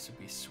strikes would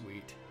be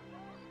sweet.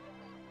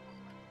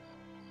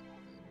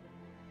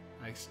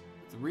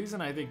 The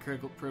reason I think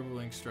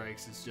crippling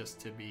strikes is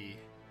just to be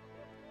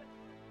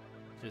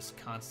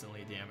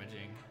constantly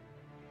damaging.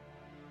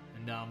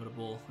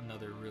 Indomitable,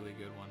 another really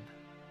good one.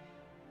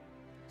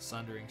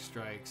 Sundering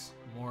strikes,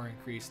 more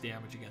increased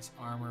damage against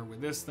armor.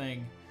 With this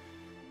thing,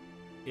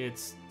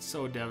 it's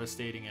so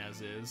devastating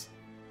as is.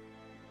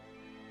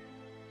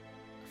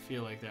 I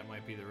feel like that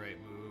might be the right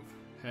move.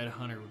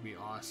 Headhunter would be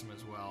awesome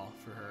as well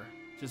for her.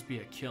 Just be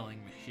a killing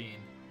machine.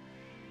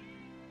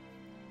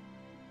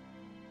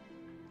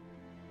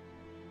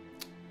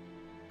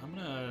 I'm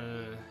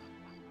gonna...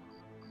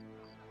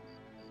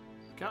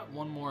 Got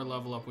 1 more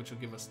level up, which will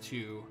give us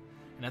 2.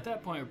 And at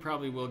that point, we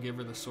probably will give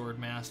her the sword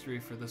mastery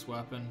for this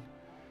weapon.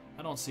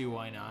 I don't see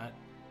why not.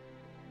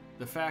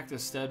 The fact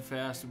that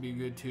steadfast would be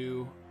good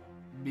too.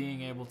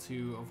 Being able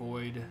to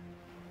avoid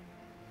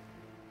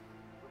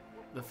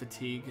the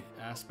fatigue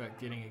aspect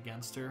getting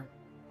against her.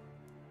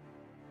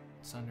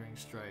 Sundering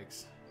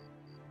strikes.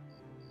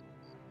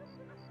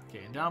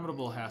 Okay,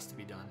 Indomitable has to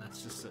be done.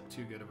 That's just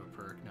too good of a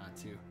perk not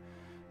to.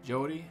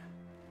 Jody,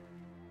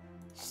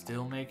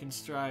 still making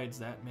strides.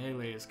 That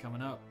melee is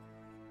coming up.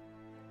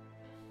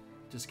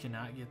 Just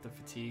cannot get the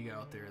fatigue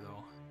out there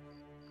though.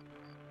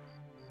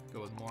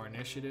 Go with more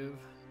initiative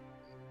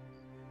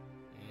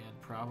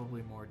and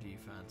probably more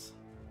defense.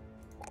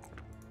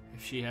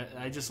 If she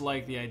I just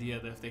like the idea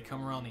that if they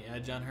come around the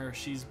edge on her,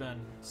 she's been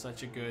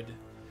such a good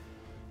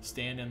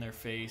stand in their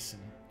face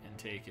and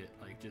take it.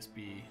 Like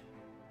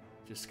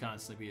just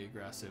constantly be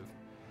aggressive.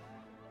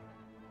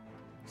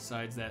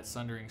 Besides that,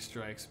 Sundering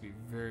Strikes would be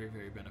very,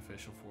 very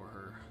beneficial for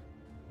her.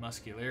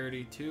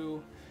 Muscularity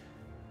too.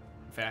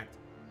 In fact,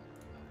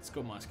 let's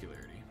go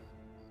Muscularity.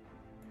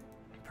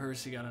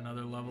 Percy got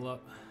another level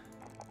up.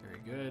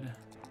 Very good.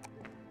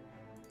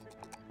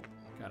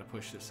 Gotta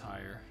push this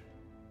higher.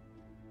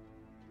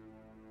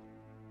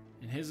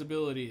 And his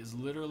ability is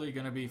literally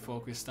going to be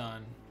focused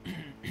on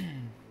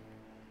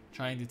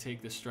trying to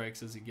take the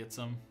strikes as he gets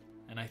them.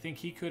 And I think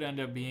he could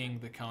end up being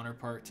the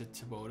counterpart to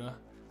Taboda.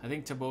 I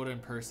think Taboda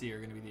and Percy are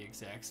going to be the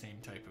exact same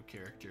type of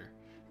character.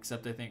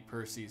 Except I think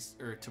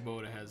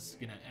Taboda has,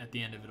 at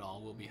the end of it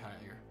all, will be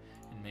higher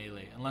in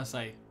melee. Unless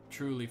I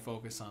truly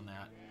focus on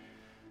that.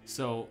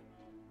 So,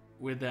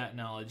 with that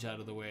knowledge out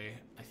of the way,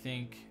 I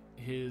think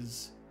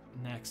his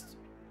next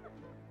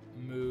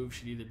move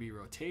should either be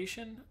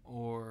rotation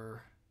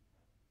or...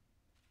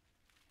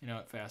 You know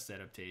what, fast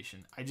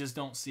adaptation. I just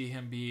don't see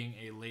him being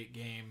a late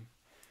game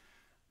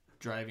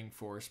driving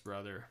force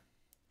brother.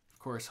 Of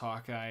course,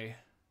 Hawkeye,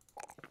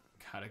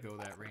 gotta go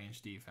that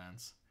range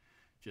defense.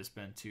 It's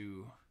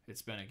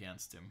been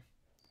against him.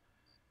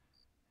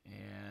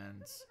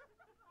 And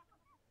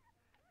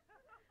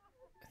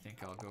I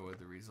think I'll go with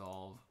the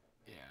resolve.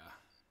 Yeah.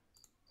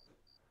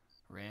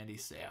 Randy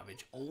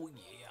Savage. Oh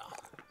yeah.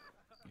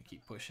 Gonna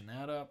keep pushing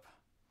that up.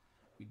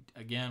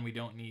 We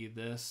don't need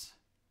this.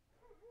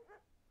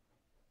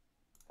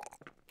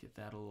 Get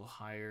that a little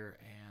higher,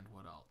 and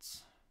what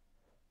else?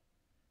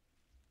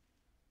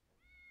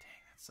 Dang,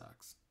 that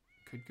sucks.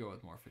 Could go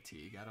with more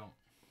fatigue. I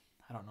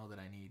don't know that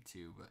I need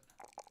to, but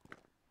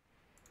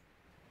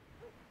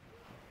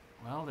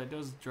well, that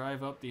does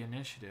drive up the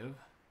initiative.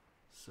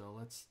 So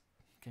let's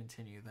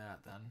continue that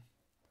then.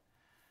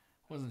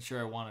 Wasn't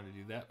sure I wanted to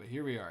do that, but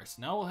here we are.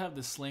 So now we'll have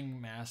the sling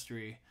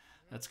mastery.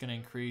 That's going to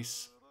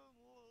increase.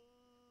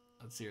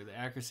 Let's see here. The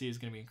accuracy is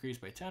going to be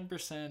increased by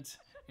 10%,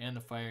 and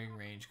the firing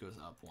range goes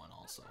up 1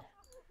 also.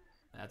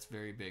 That's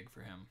very big for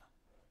him.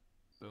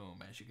 Boom,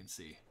 as you can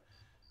see.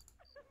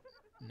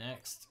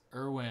 Next,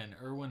 Erwin.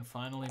 Erwin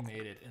finally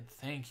made it, and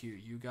thank you.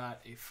 You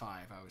got a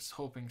 5. I was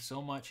hoping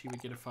so much he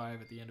would get a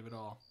 5 at the end of it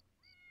all.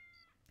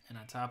 And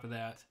on top of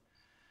that,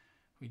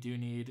 we do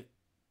need...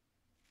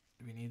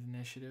 Do we need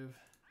initiative?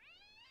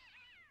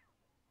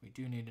 We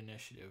do need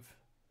initiative.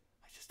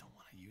 I just don't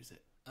want to use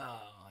it.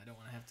 Oh, I don't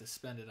want to have to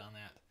spend it on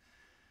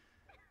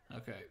that.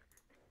 Okay.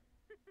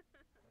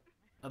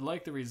 I'd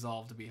like the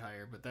resolve to be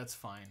higher, but that's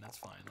fine. That's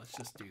fine. Let's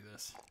just do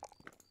this.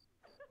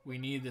 We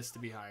need this to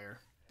be higher.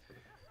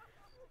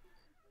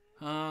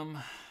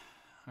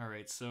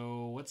 Alright,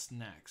 so what's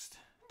next?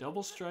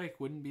 Double strike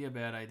wouldn't be a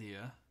bad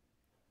idea.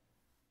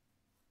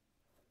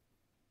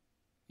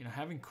 You know,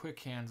 having quick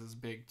hands is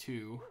big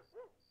too.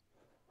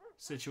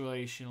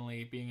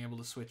 Situationally, being able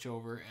to switch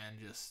over and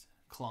just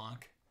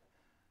clonk.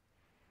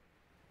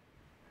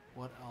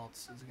 What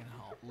else is going to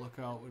help?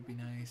 Lookout would be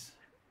nice.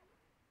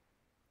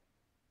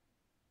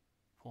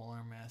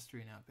 Polearm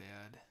mastery, not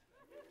bad.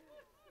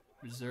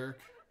 Berserk.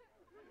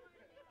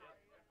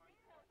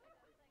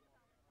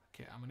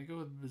 Okay, I'm going to go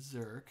with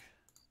Berserk.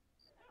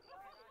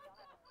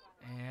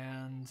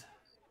 And...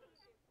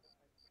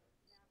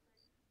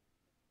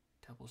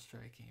 Double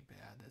strike ain't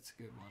bad. That's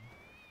a good one.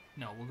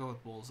 No, we'll go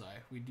with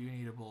Bullseye. We do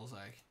need a Bullseye.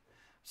 I'm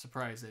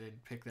surprised I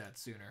didn't pick that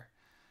sooner.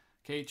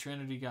 Okay,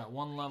 Trinity got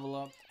 1 level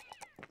up.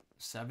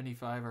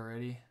 75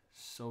 already.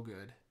 So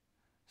good.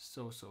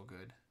 So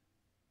good.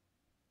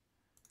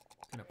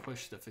 Gonna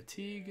push the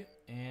fatigue,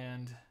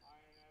 and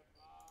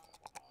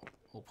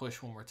we'll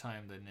push one more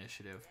time the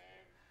initiative.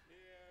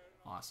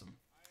 Awesome.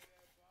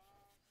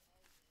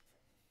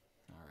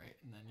 Alright,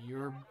 and then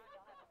you're...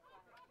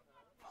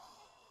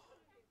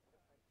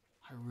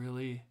 I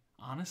really...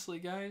 Honestly,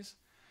 guys...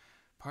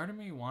 Part of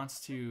me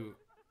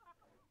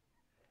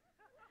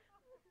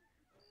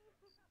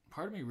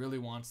really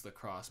wants the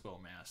crossbow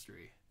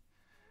mastery.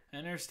 I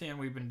understand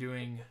we've been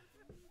doing...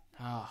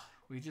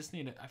 we just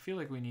need... I feel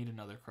like we need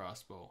another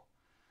crossbow.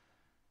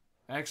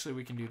 Actually,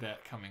 we can do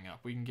that coming up.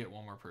 We can get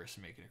one more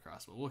person making a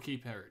crossbow. We'll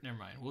keep her... Never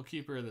mind. We'll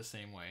keep her the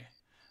same way.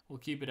 We'll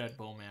keep it at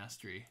bow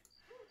mastery.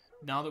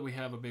 Now that we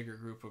have a bigger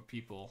group of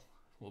people,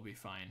 we'll be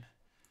fine.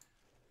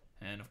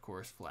 And, of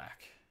course,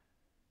 Flak.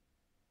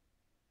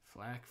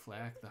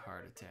 Flak, the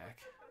heart attack.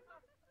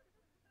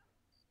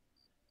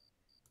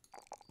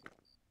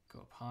 Go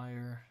up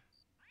higher.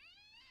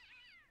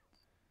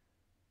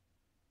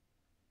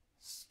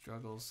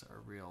 Struggles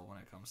are real when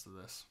it comes to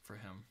this for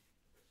him.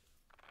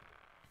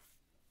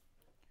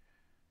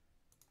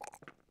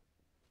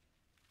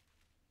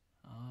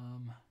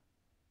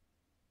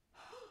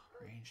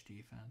 Range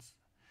defense.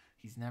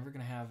 He's never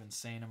going to have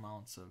insane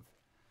amounts of...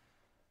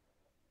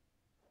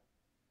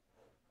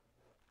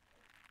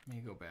 Let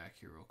me go back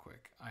here real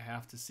quick. I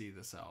have to see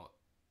this out.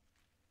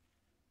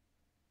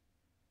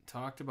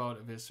 Talked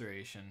about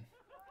evisceration.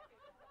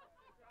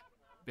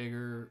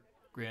 Bigger,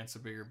 grants a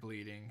bigger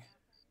bleeding.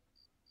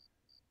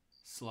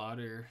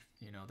 Slaughter,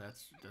 you know,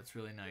 that's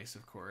really nice,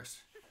 of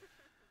course.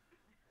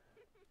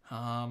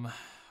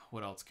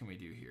 What else can we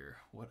do here?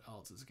 What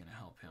else is going to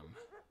help him?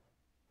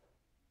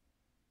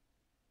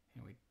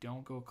 And we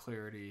don't go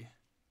clarity.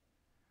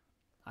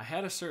 I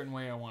had a certain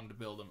way I wanted to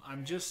build him.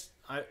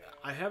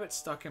 I have it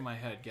stuck in my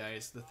head,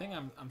 guys. The thing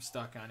I'm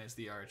stuck on is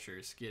the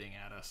archers getting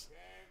at us.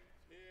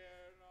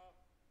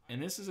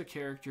 And this is a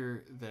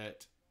character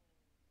that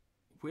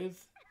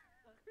with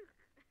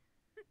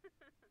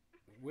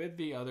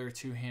the other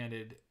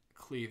two-handed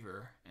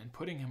cleaver and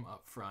putting him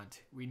up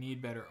front, we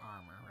need better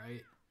armor,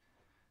 right?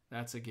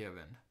 That's a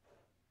given.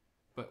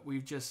 But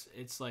we've just,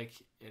 it's like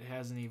it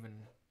hasn't even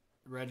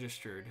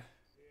registered.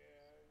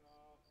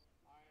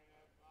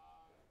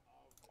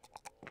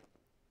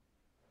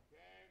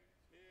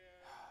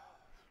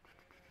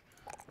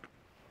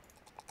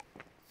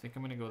 I think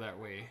I'm going to go that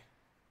way.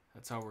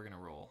 That's how we're going to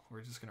roll.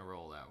 We're just going to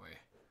roll that way.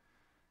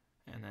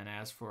 And then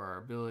as for our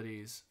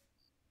abilities...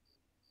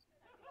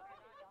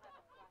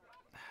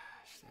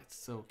 It's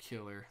so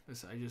killer.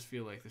 I just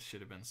feel like this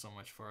should have been so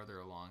much farther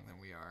along than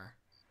we are.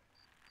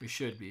 We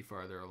should be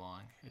farther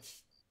along.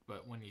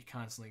 But when you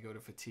constantly go to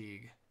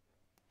fatigue...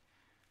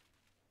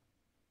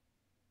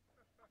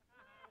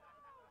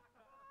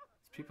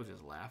 It's people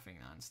just laughing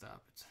nonstop.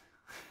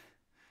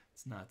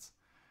 It's nuts.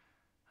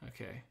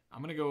 Okay, I'm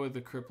going to go with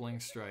the crippling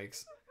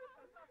strikes.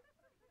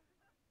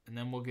 And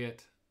then we'll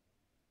get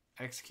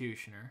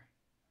Executioner.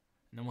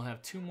 And then we'll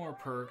have 2 more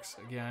perks.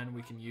 Again,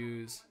 we can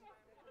use...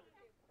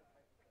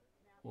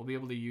 We'll be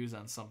able to use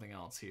on something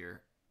else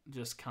here.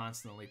 Just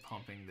constantly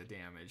pumping the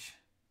damage.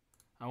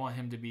 I want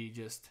him to be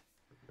just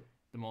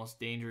the most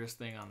dangerous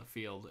thing on the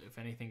field if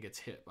anything gets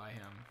hit by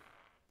him.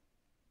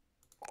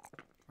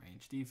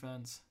 Range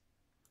defense.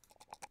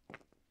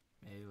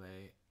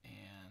 Melee.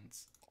 And...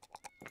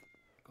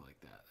 Go like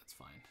that. That's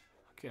fine.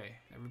 Okay,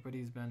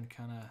 everybody's been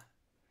kind of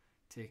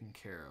taken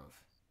care of.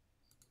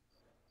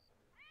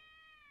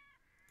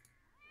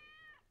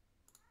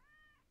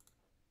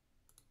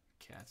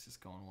 Cat's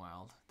just going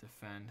wild.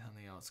 Defend on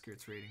the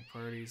outskirts raiding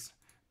parties.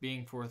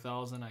 Being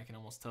 4,000, I can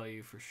almost tell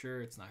you for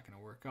sure it's not going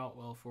to work out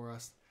well for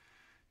us.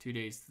 2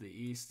 days to the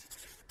east.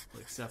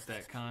 We'll accept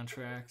that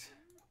contract.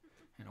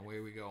 And away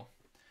we go.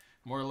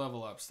 More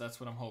level ups. That's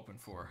what I'm hoping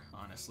for,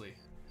 honestly.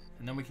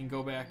 And then we can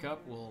go back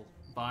up. We'll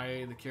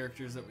buy the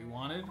characters that we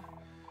wanted.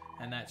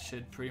 And that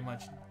should pretty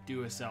much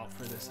do us out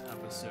for this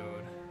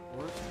episode.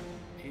 Orc?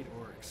 8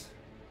 orcs.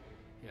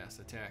 Yes,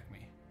 attack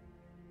me.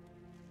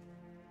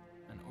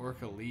 An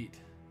orc elite.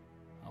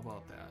 How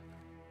about that?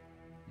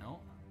 No?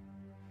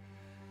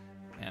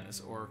 Man,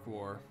 this orc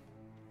war.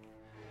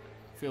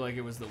 I feel like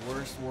it was the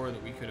worst war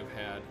that we could have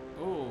had.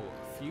 Oh,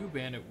 a few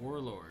bandit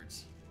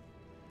warlords.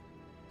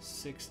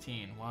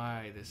 16.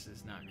 Why this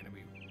is not going to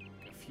be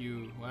a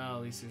few... Well,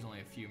 at least there's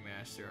only a few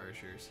master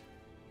archers.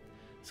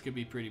 This could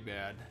be pretty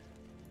bad.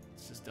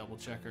 Let's just double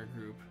check our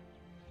group.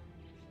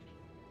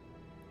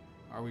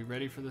 Are we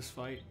ready for this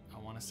fight? I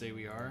want to say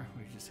we are.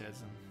 We just had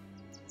some...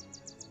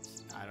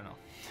 I don't know.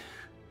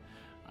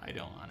 I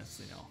don't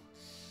honestly know.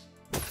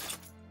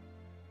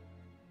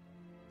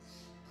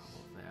 How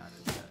about that?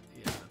 Is that?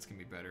 Yeah, that's going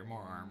to be better.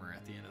 More armor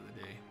at the end of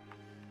the day.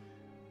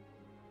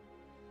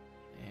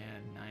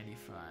 And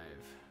 95.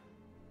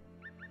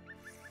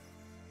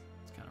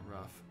 It's kind of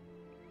rough.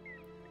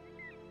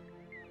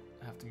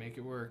 I have to make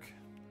it work.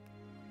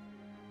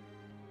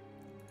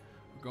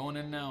 We're going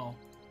in now.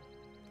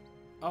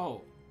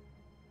 Oh.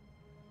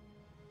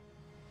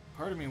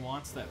 Part of me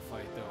wants that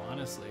fight though,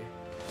 honestly.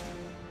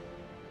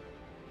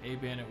 A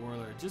bandit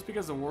warlord. Just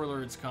because the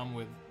warlords come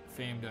with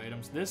famed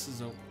items, this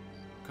is a...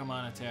 Come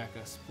on, attack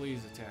us.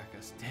 Please attack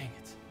us. Dang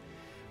it.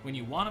 When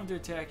you want them to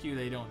attack you,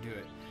 they don't do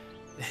it.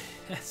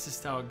 That's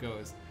just how it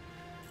goes.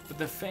 But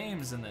the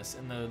fames in this,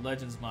 in the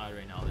Legends mod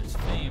right now, there's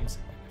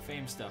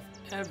fame stuff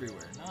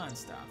everywhere.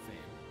 Non-stop fame.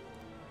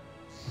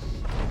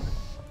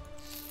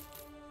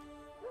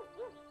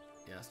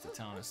 Yes, the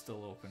town is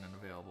still open and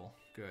available.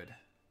 Good.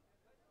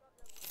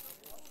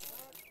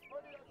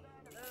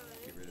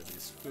 Get rid of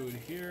this food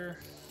here.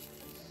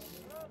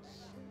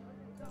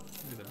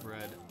 Look at the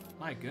bread.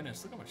 My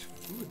goodness, look how much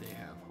food they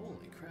have.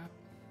 Holy crap.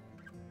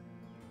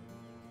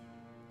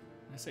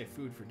 When I say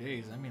food for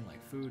days, I mean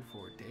like food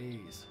for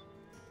days.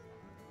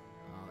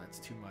 Oh, that's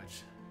too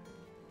much.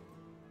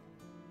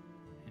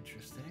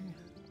 Interesting.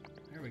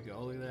 There we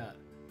go, look at that.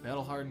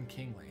 Battle-hardened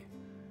Kingly.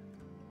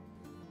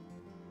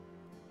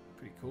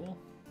 Pretty cool.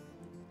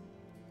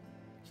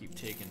 Keep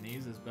taking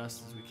these as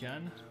best as we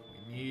can.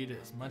 We need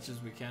as much as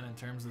we can in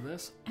terms of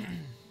this.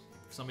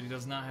 If somebody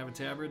does not have a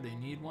tabard, they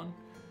need one.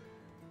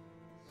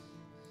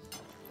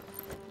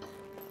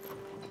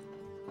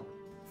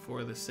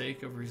 For the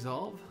sake of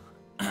resolve.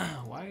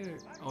 Why are...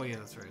 Oh yeah,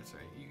 that's right, that's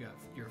right.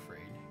 You're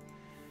afraid.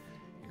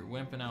 You're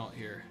wimping out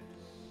here.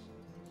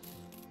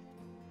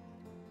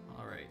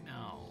 Alright,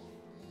 now.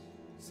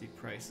 See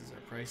prices.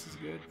 Are prices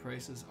good?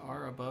 Prices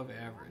are above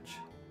average.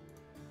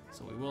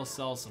 So we will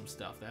sell some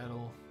stuff.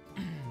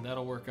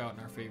 That'll work out in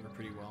our favor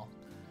pretty well.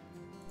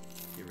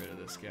 Get rid of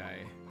this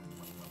guy.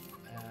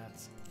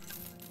 That's...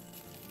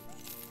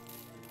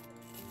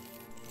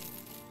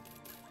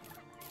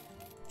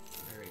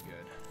 Very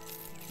good.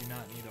 Do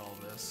not need all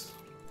this.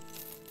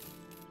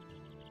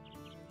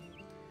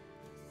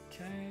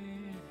 Okay,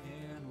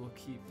 and we'll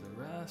keep the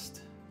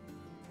rest.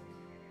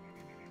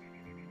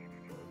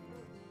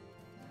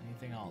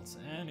 Anything else?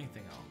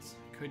 Anything else?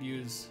 Could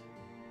use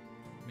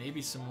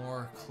maybe some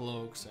more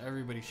cloaks.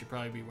 Everybody should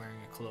probably be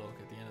wearing a cloak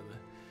at the end of the...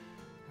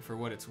 For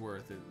what it's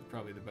worth, it's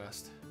probably the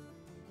best.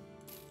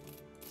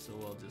 So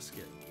we'll just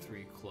get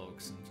 3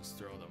 cloaks and just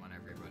throw them on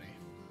everybody.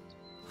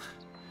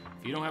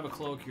 If you don't have a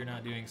cloak, you're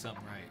not doing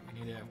something right. You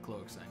need to have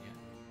cloaks on you.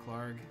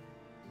 Clark.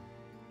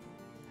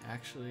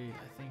 Actually,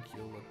 I think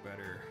you'll look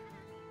better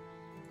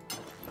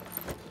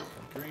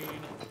in green,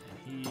 and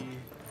he will be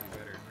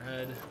better in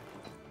red.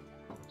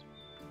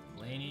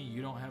 Laney,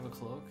 you don't have a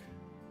cloak?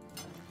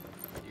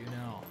 You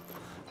know.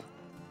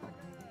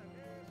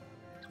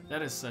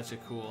 That is such a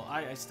cool...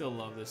 I still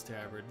love this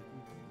tabard.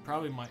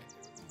 Probably my...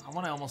 I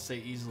want to almost say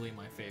easily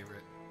my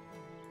favorite.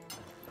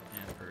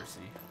 And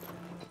Percy.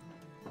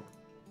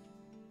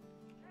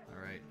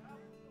 Alright.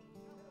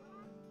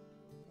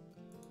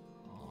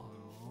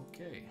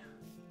 Okay.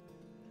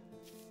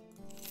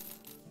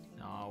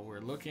 Now we're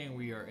looking,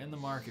 we are in the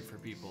market for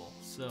people.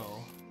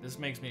 So, this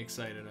makes me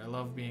excited. I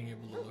love being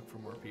able to look for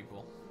more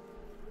people.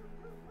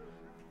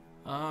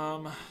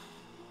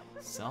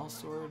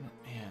 Sellsword?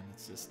 Man,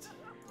 it's just...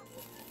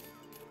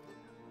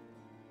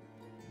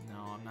 No,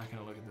 I'm not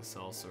gonna look at the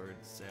sellsword,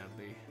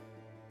 sadly.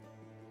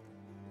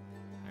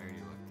 There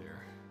you look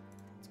there.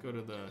 Let's go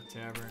to the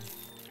tavern.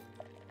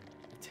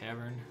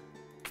 Tavern.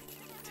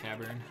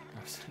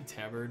 I was saying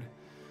tabard.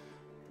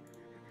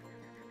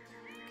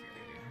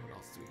 Okay, what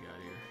else do we got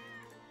here?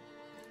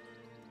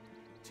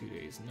 2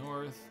 days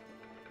north.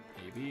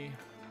 Maybe.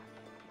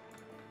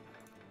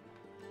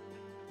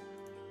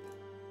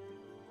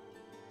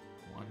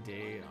 One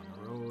day on the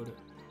road.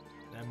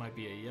 That might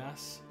be a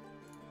yes.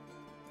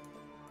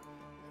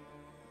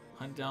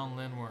 Hunt down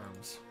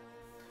lindworms.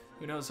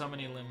 Who knows how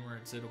many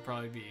lindworms it'll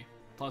probably be.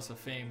 plus a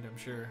famed, I'm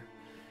sure.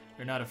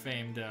 Or not a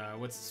famed,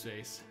 what's his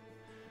face?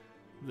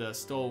 The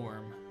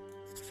Stoleworm.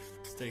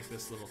 Let's take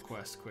this little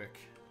quest quick.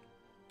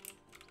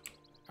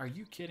 Are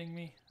you kidding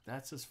me?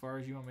 That's as far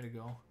as you want me to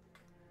go?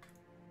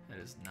 That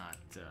is not,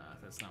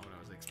 that's not what I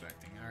was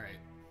expecting. Alright.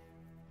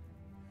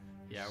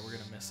 Yeah, we're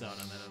gonna miss out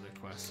on that other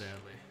quest,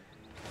 sadly.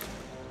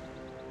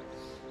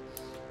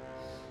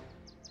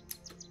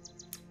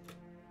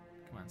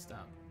 Come on,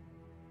 stop.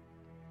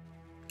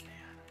 Man,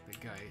 the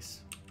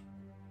guys.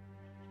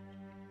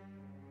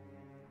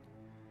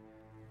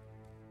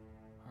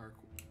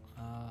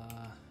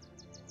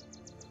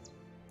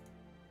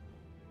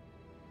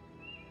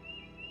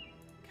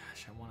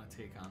 Gosh, I want to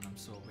take on them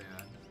so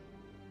bad.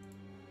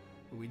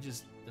 But we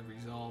just, the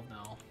resolve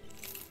now.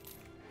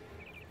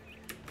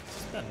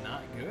 It's been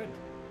not good.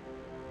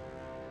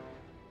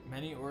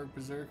 Many orc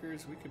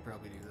berserkers, we could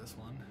probably do this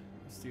one.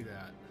 Let's do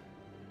that.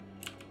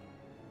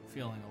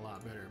 Feeling a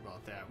lot better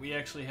about that. We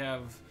actually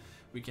have,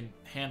 we can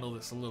handle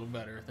this a little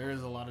better. There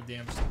is a lot of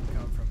damage that can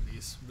come from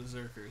these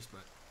berserkers,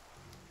 but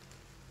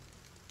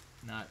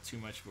not too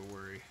much of a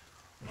worry.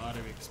 A lot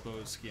of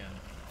exposed skin.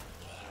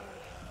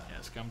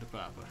 Yes, come to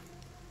Papa.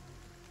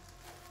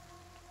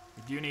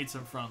 We do need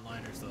some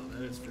frontliners though,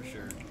 that is for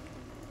sure.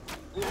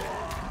 Yeah,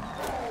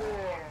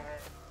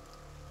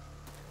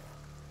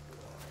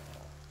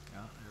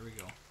 there we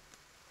go.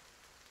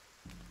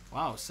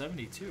 Wow,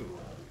 72.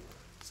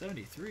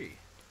 73.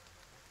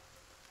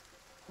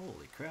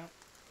 Holy crap.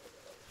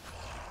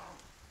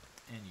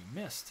 And you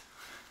missed.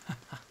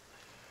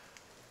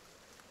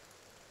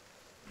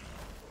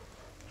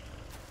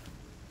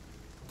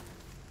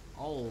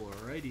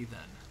 Alrighty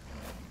then.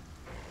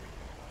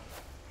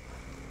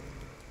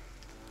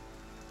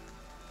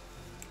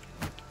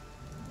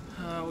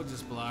 We'll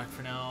just block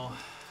for now.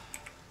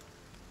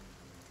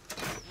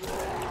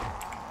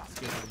 Let's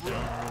get them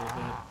down a little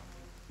bit.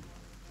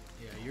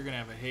 Yeah, you're gonna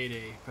have a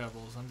heyday,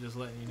 Pebbles. I'm just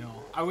letting you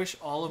know. I wish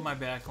all of my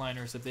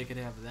backliners, if they could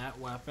have that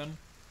weapon,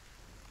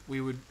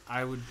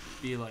 I would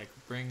be like,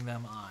 bring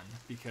them on,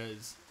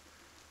 because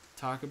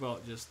talk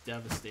about just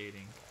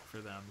devastating for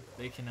them.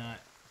 They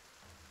cannot.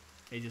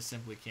 They just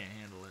simply can't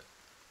handle it.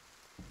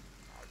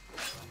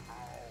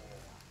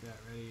 Got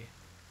ready.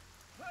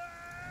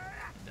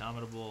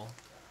 Indomitable.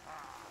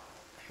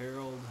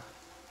 Herald.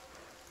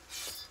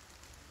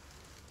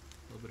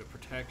 A little bit of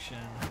protection.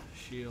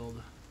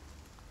 Shield.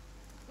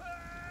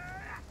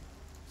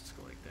 Just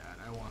go like that.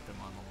 I want them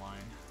on the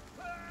line.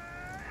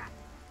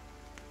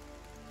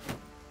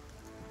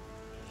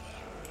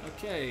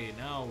 Okay,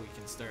 now we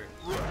can start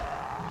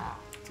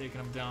taking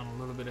them down a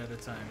little bit at a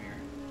time here.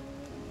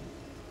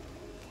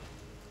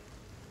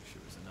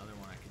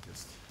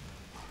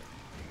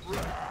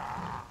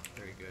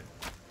 Very good.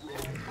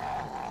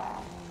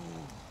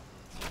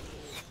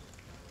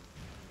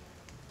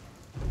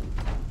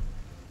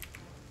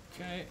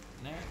 Okay,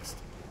 next.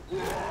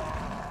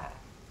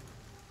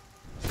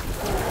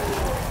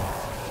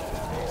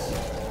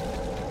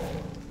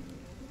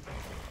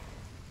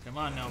 Come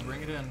on now,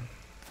 bring it in.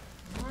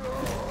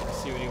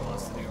 Let's see what he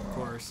wants to do, of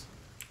course.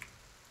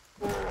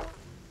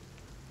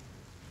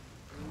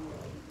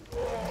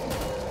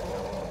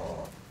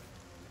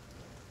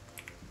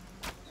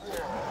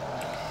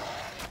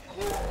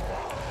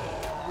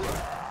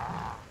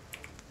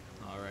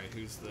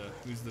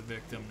 Who's the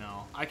victim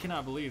now? I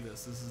cannot believe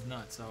this. This is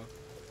nuts.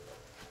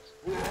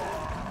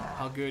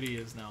 How good he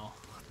is now.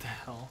 What the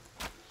hell?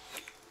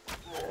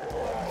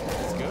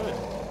 It's good.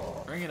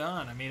 Bring it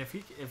on. I mean,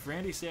 if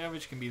Randy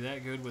Savage can be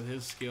that good with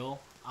his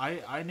skill,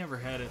 I never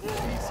had it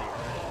that easy.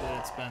 That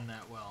it's been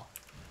that well.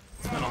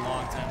 It's been a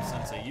long time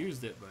since I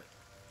used it, but.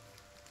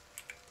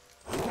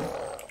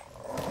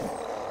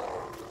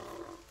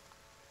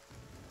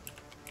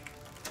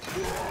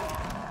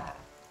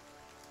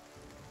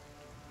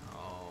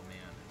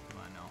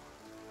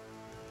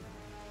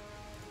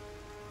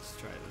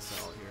 Try this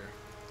out here.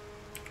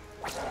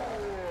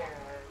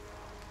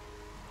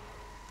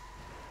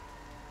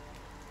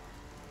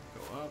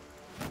 Go up.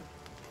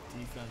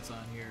 Defense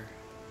on here.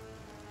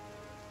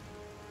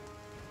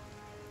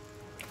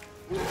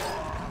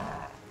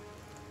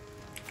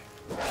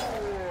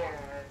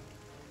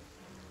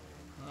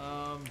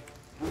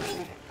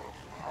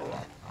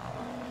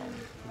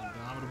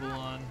 Indomitable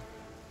on.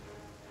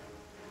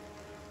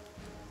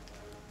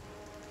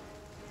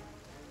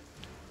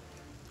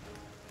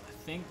 I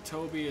think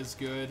Toby is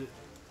good.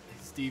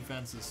 His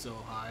defense is so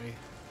high.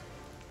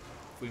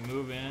 If we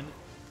move in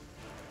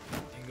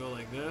and go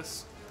like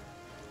this,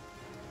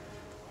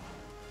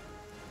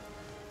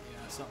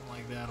 yeah, something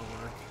like that'll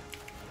work.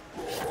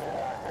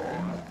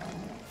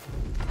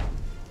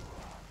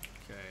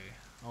 Okay.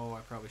 Oh,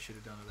 I probably should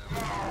have done it that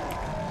way.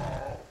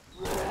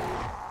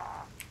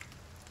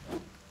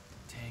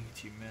 Dang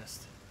it, you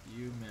missed.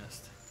 You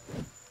missed.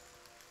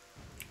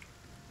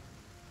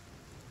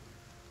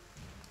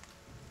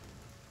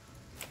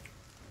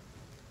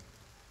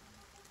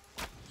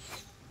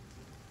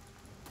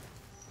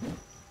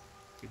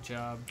 Good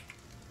job.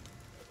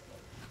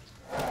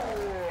 I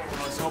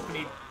was hoping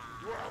he'd...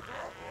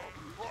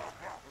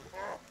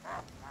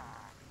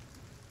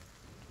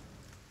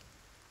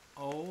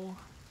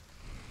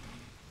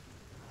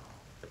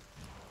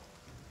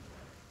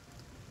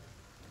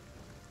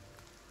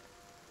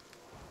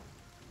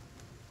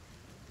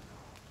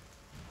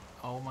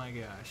 my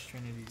gosh,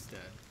 Trinity's dead.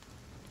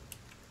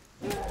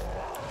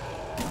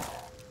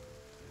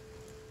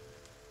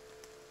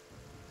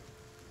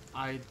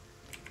 I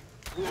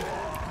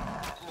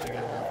got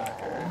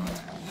nothing.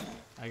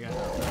 I got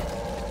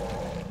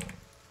nothing.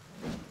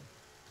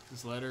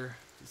 Just let her,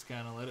 just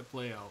kind of let it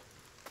play out.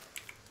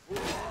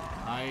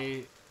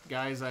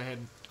 Guys, I had,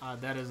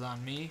 that is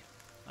on me.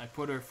 I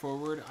put her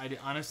forward. I,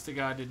 honest to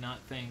God, did not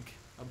think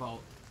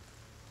about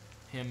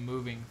him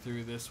moving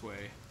through this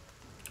way.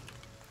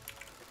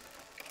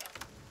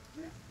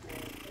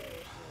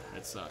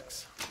 That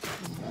sucks.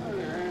 Dang,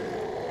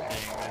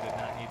 that did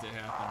not need to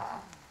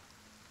happen.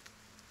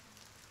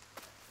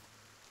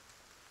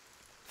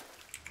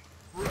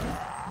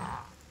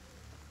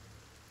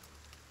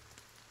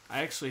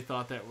 I actually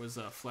thought that was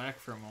flak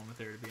for a moment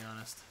there, to be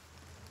honest.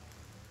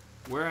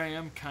 Where I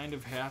am kind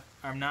of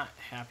I'm not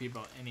happy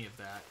about any of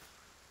that,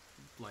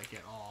 like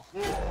at all.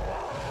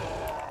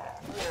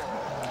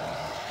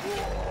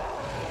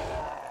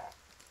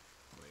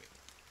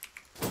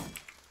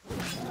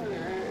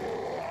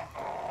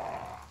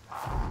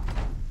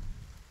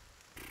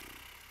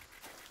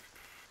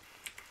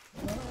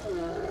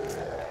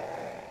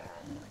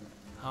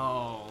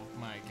 Oh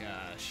my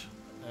gosh,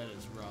 that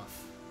is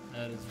rough.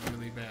 That is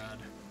really bad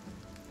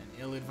and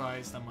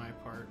ill-advised on my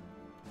part.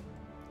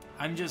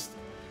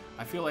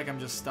 I feel like I'm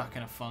just stuck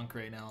in a funk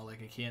right now,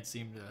 like I can't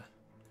seem to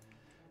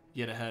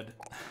get ahead.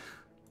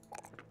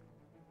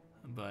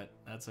 But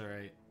that's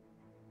alright.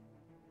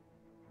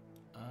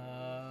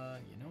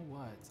 You know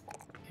what?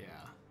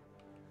 Yeah.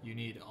 You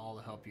need all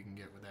the help you can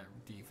get with that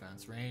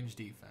defense. Range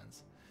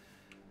defense.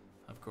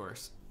 Of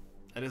course.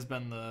 That has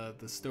been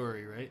the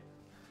story, right?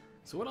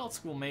 So what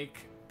else will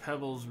make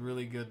Pebbles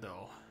really good,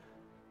 though?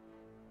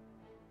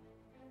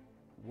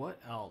 What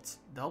else?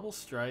 Double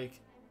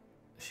strike.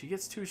 She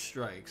gets 2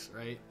 strikes,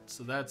 right?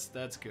 So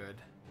that's good.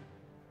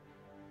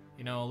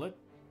 You know,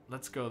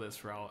 let's go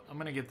this route. I'm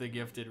gonna get the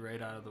gifted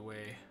right out of the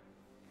way.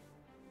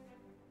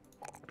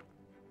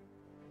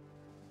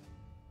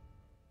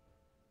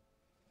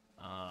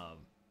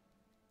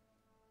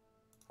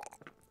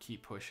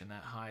 Keep pushing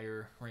that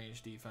higher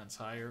range defense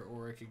higher,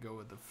 or I could go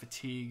with the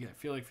fatigue. I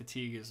feel like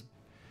fatigue is a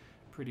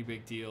pretty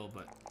big deal,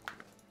 but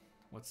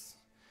what's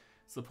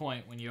the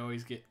point when you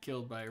always get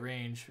killed by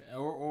range,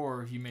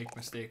 or if you make a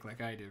mistake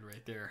like I did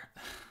right there.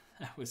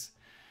 That was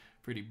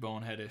pretty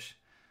boneheadish.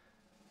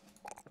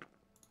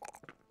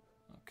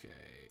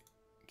 Okay,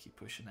 keep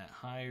pushing that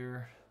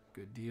higher.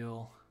 Good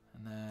deal.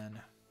 And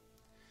then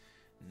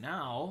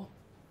now,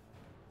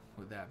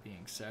 with that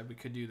being said, we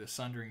could do the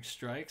Sundering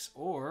Strikes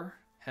or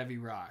heavy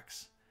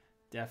rocks.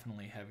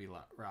 Definitely heavy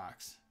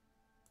rocks.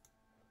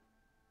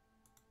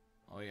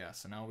 Oh yeah,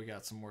 so now we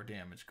got some more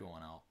damage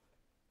going out.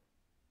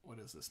 What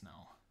is this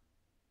now?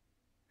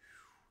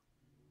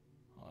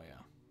 Oh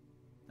yeah,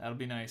 that'll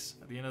be nice.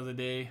 At the end of the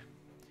day,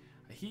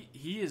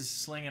 he is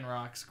slinging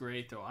rocks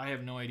great though. I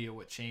have no idea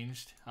what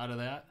changed out of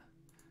that,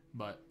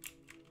 but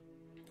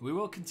we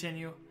will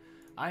continue.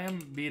 I am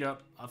beat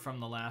up from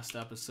the last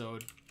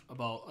episode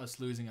about us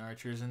losing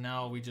archers, and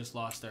now we just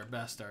lost our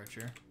best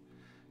archer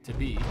to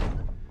B.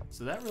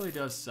 So that really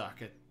does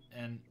suck,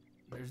 and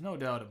there's no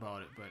doubt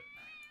about it, but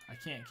I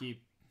can't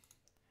keep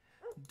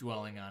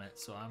dwelling on it,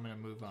 so I'm gonna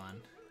move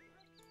on.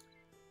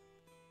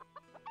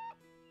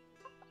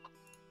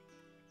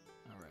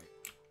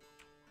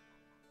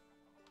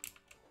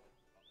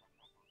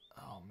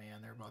 Oh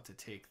man, they're about to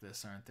take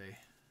this, aren't they?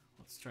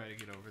 Let's try to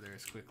get over there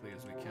as quickly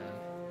as we can.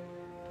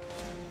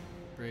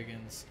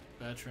 Brigands,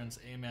 veterans,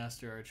 A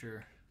Master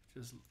Archer.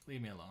 Just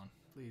leave me alone,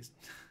 please.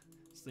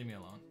 Just leave me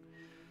alone.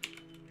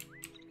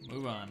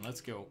 Move on,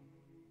 let's go.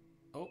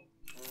 Oh,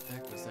 what the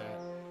heck was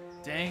that?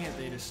 Dang it,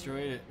 they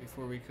destroyed it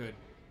before we could.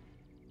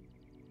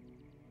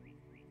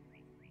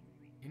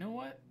 You know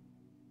what?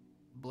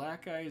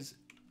 Black Eyes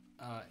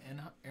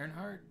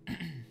Earnhardt,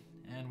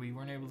 and we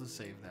weren't able to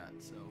save that,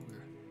 so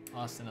we're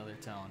lost another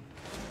town.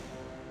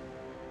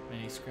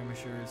 Many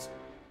skirmishers.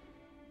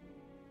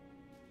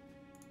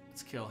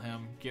 Let's kill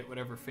him, get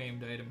whatever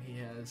famed item he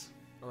has,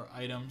 or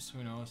items,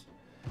 who knows.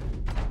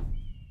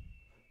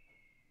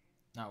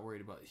 Not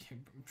worried about you.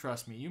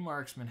 Trust me, you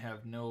marksmen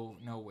have no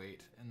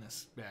weight in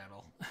this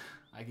battle.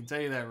 I can tell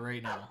you that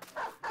right now.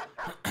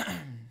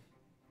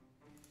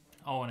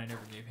 Oh, and I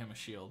never gave him a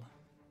shield.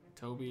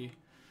 Toby,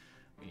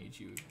 we need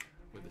you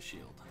with a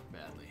shield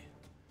badly.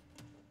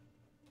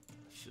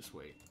 Let's just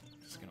wait.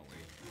 Just gonna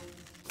wait.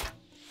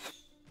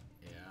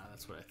 Yeah,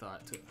 that's what I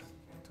thought.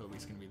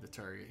 Toby's gonna be the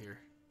target here.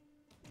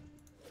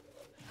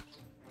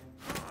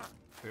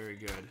 Very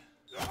good.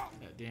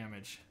 That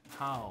damage.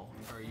 How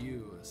are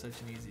you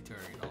such an easy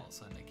target all of a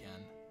sudden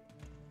again?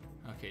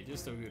 Okay,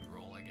 just a good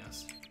roll, I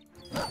guess.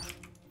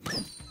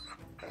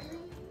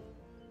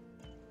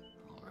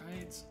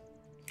 Alright.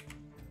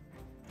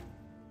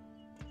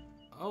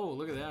 Oh,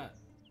 look at that.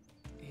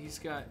 He's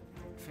got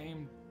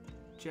famed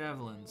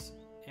javelins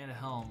and a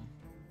helm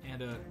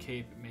and a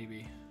cape,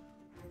 maybe.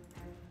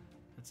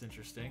 That's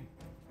interesting.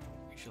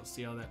 We shall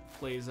see how that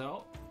plays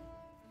out.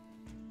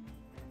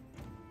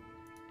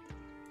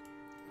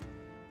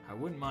 I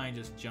wouldn't mind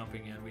just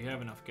jumping in. We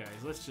have enough guys.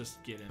 Let's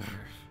just get in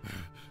here.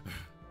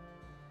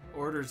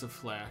 Orders of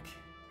Flak.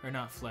 Or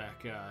not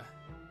Flak,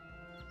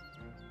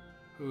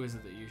 who is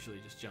it that usually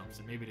just jumps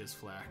in? Maybe it is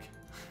Flak.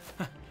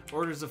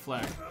 Orders of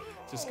Flak.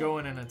 Just go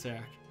in and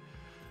attack.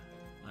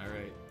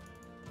 Alright.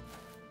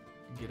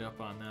 Get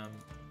up on them.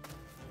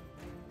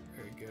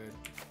 Very good.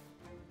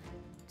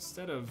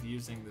 Instead of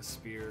using the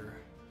spear,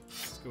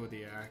 let's go with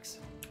the axe.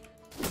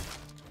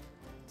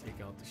 Take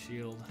out the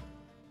shield.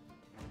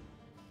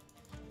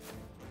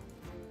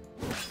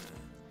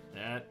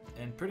 That,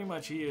 and pretty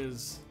much he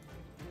is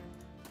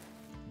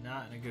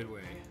not in a good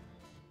way.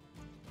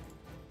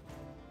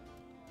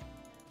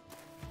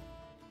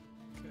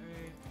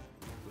 Okay,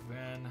 move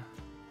in.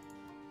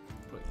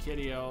 Put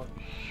Kitty out.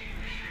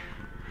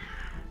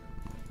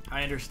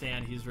 I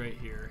understand he's right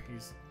here.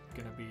 He's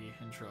gonna be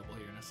in trouble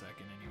here in a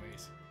second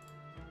anyways.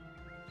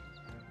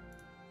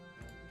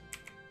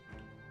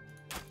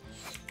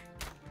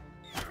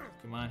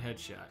 Come on,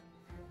 headshot.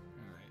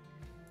 Alright.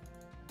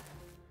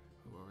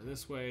 Move over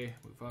this way.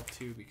 Move up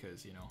two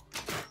because, you know.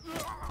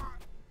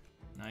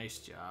 Nice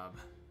job.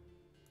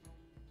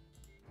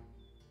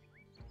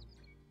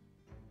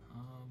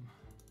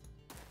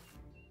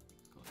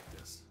 Let's go like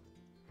this.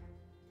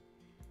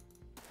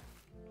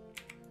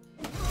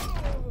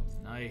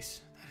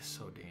 Nice. That is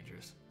so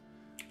dangerous.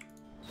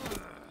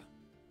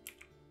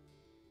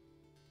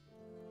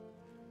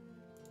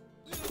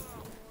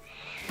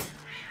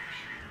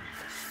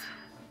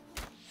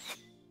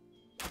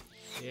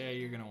 Yeah,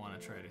 you're gonna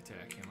want to try to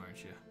attack him,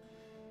 aren't you?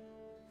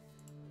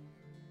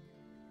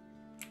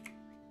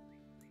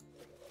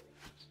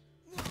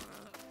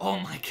 Oh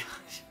my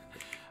gosh.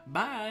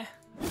 Bye.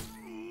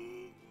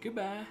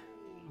 Goodbye.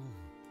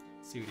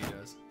 Let's see what he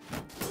does.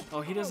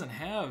 Oh, he doesn't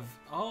have...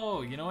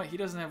 Oh, you know what? He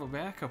doesn't have a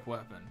backup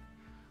weapon.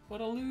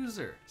 What a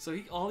loser. So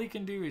all he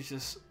can do is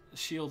just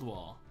shield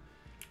wall.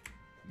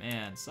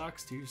 Man,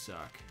 sucks to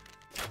suck.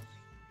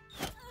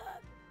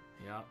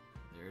 Yep,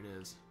 there it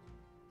is.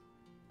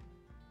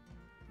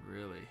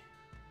 Really?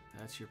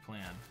 That's your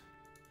plan.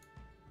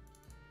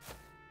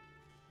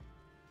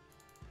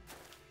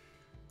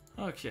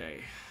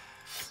 Okay.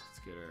 Let's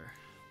get her.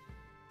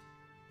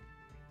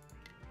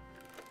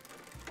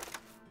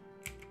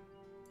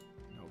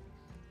 Nope.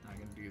 Not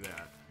gonna do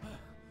that.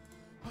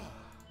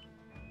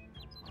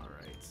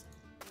 Alright.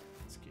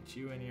 Let's get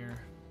you in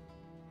here.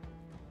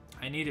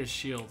 I need his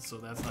shield, so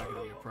that's not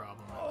gonna be a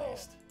problem at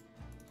least.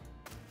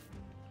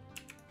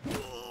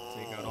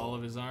 Take out all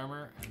of his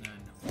armor and then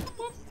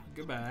whoop,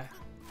 goodbye.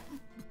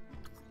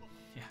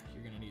 Yeah,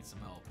 you're gonna need some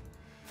help.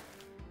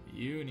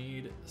 You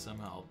need some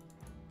help.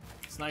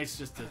 It's nice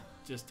just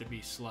to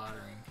be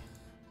slaughtering.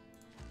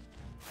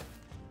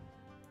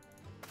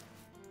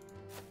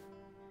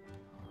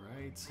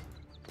 Alright.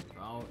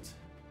 Out.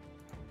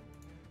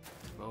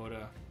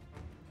 Voda.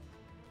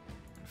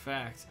 In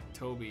fact,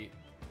 Toby,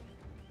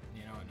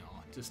 you know,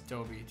 no, just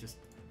Toby, just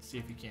see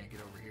if you can't get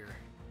over here.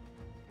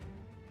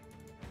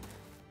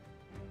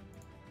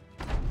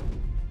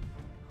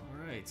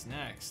 Alright,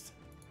 next.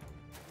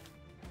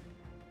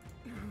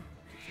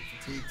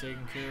 Fatigue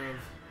taken care of.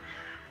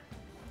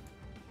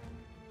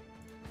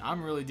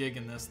 I'm really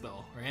digging this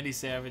though. Randy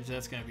Savage,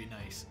 that's gonna be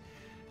nice.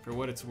 For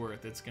what it's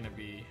worth, it's gonna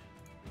be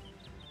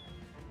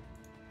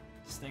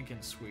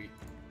stinking sweet.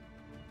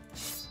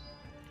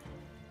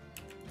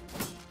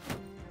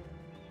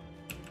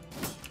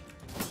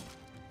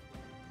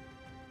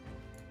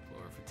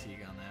 Lower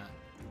fatigue on that.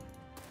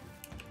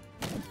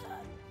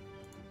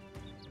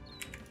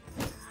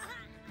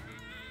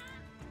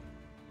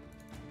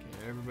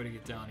 Okay, everybody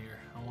get down here.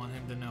 I want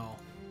him to know.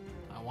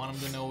 I want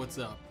him to know what's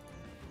up.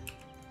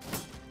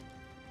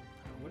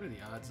 What are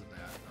the odds of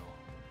that, though?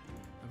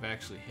 Of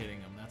actually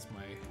hitting him? That's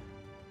my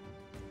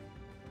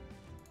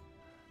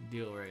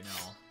deal right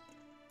now.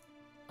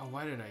 Oh,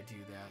 why did I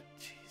do that?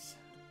 Jeez.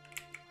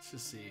 Let's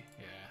just see.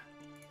 Yeah.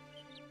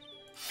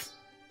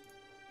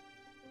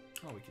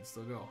 Oh, we can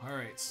still go.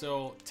 Alright,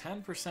 so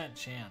 10%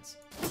 chance.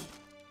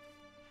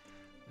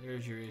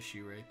 There's your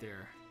issue right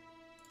there.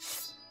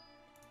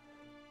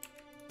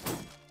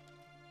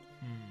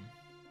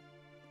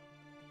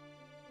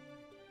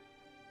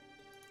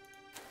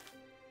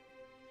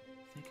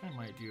 I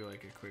might do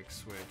like a quick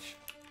switch.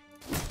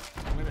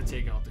 I'm gonna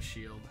take out the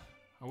shield.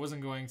 I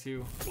wasn't going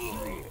to. It's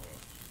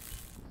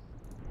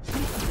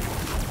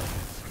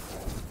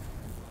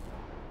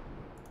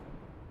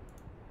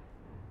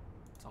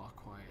all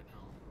quiet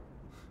now.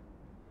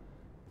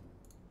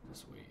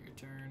 Just wait your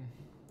turn.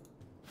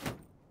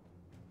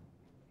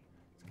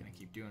 It's gonna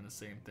keep doing the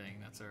same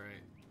thing, that's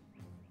alright.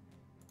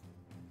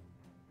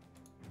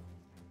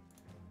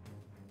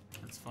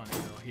 That's funny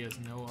though, he has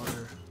no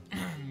other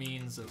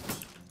means of...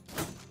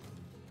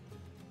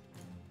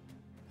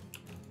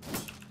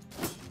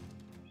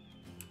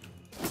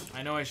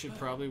 I know I should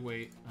probably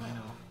wait, I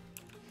know,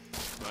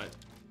 but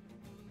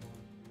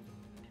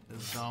this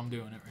is how I'm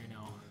doing it right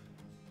now.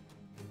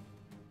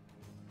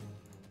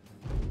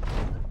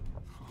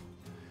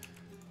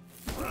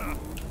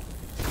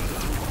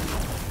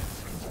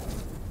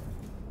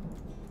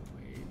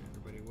 Wait,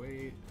 everybody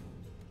wait.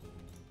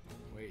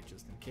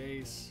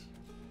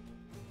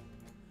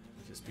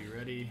 Just be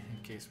ready in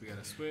case we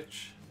gotta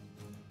switch.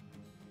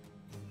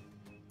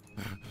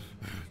 That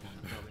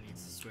probably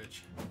needs to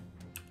switch.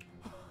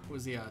 What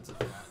was the odds of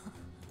that? I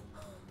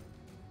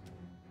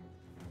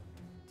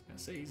was gonna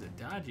say he's a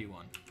dodgy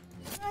one.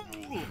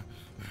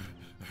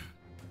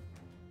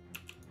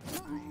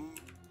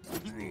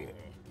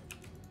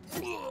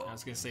 I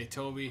was gonna say,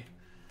 Toby,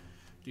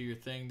 do your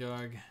thing,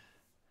 dog.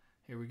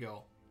 Here we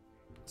go.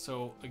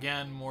 So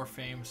again, more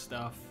fame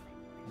stuff.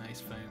 Nice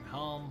fame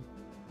helm.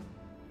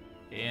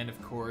 And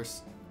of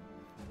course,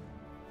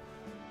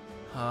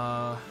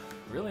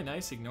 really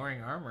nice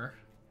ignoring armor.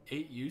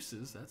 8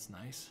 uses, that's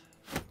nice.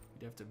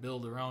 You'd have to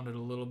build around it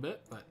a little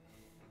bit, but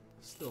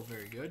still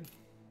very good.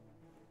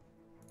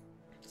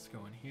 Let's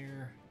go in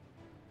here.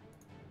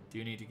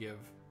 Do need to give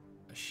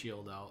a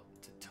shield out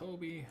to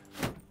Toby.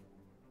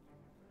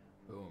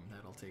 Boom,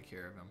 that'll take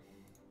care of him.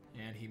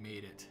 And he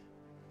made it.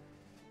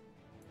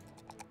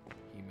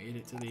 He made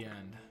it to the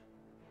end.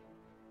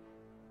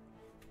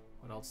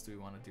 What else do we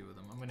want to do with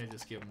him? I'm gonna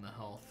just give him the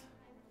health.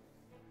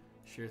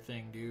 Sure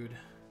thing, dude.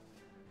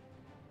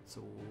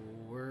 So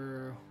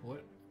we're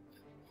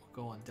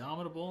go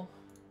Indomitable.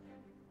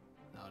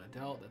 Without a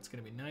doubt, that's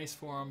gonna be nice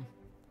for him.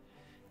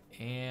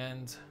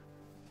 And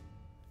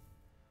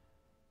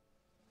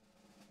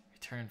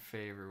return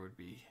favor would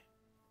be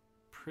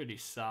pretty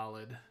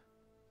solid.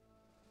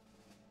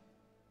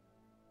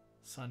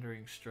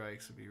 Sundering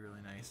Strikes would be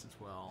really nice as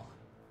well.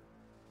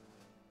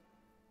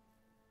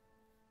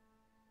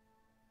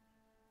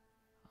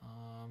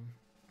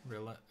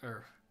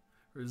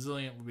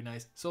 Resilient would be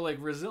nice. So like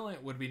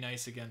Resilient would be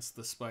nice against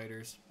the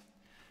spiders,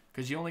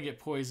 because you only get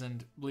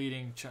poisoned,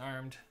 bleeding,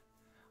 charmed.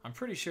 I'm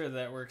pretty sure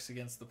that works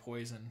against the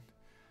poison,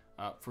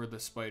 for the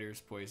spider's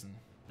poison.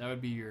 That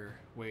would be your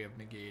way of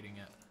negating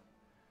it.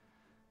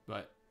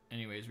 But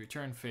anyways,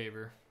 return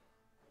favor.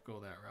 Go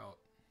that route.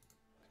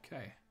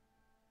 Okay.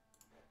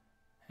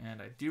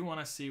 And I do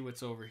want to see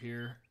what's over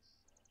here,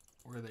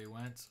 where they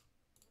went.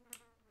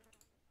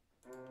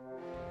 A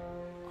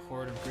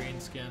horde of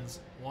greenskins,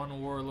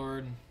 1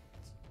 warlord,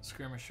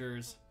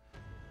 skirmishers.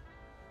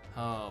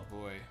 Oh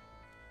boy.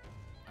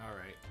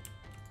 Alright.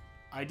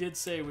 I did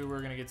say we were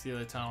going to get to the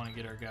other town and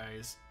get our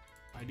guys.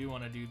 I do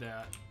want to do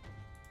that.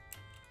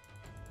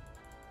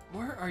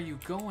 Where are you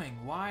going?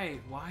 Why?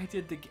 Why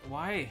did the...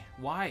 Why?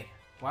 Why?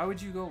 Why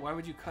would you go? Why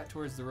would you cut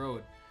towards the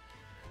road?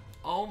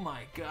 Oh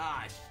my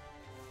gosh.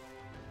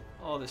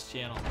 Oh, this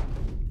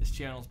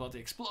channel's about to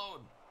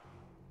explode.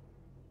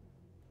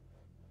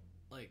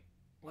 Like,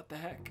 what the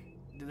heck?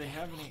 Do they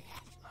have any...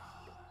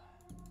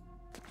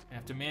 I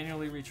have to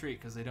manually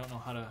retreat because they don't know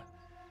how to...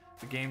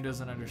 The game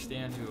doesn't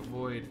understand to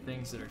avoid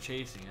things that are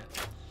chasing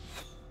it.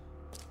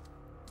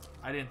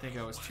 I didn't think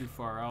I was too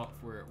far out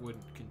where it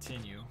wouldn't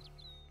continue,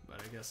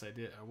 but I guess I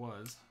did. I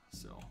was.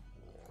 So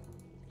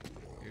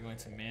you're going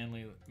to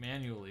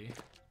manually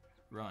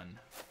run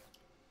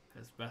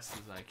as best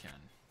as I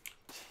can.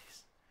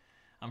 Jeez.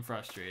 I'm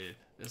frustrated.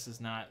 This is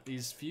not.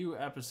 These few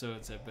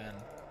episodes have been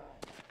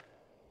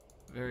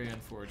very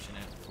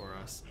unfortunate for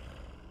us.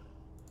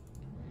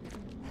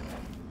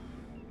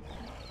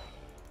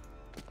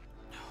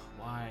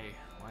 Why?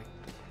 Why?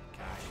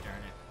 Gosh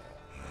darn it.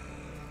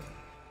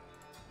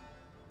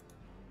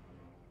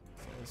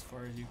 Is that as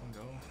far as you can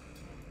go?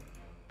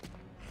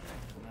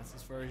 And that's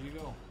as far as you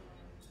go.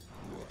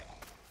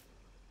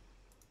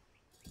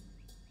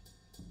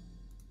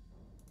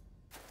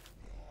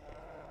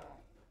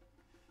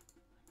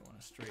 Go in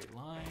a straight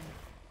line.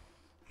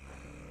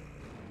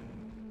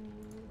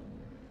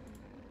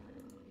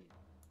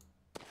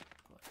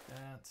 Like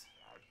that.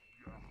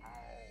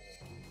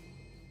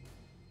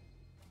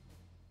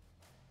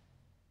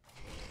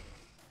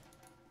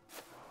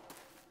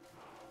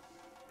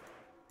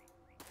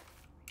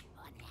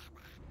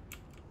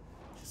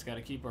 Just got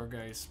to keep our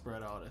guys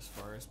spread out as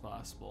far as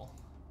possible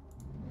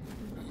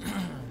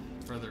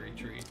for the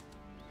retreat.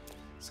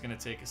 It's going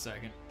to take a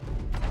second.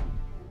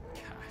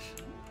 Gosh.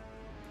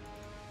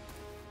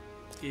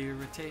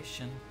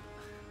 Irritation.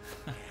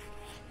 We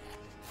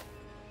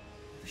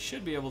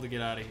should be able to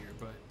get out of here,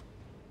 but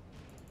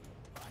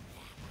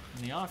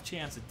in the off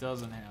chance it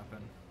doesn't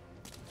happen,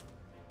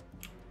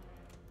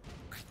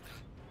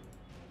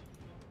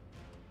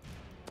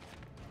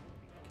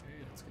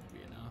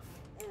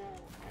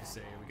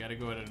 we gotta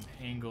go at an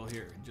angle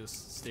here and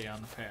just stay on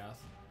the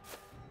path.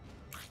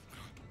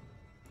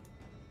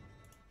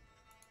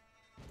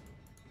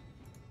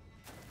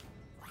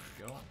 There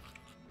we go.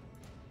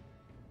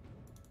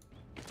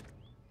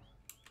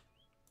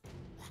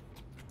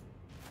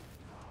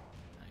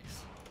 Nice.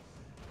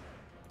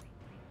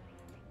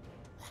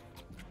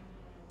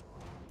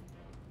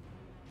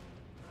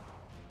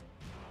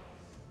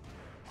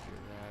 Do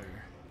that,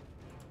 or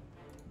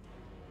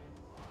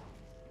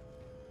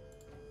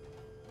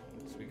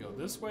we go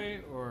this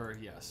way, or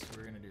yes,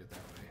 we're gonna do it that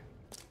way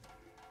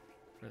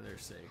for their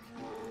sake.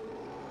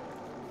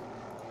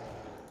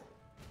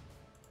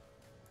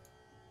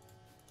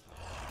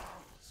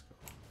 Let's go.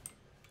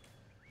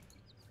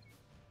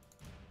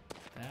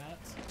 That.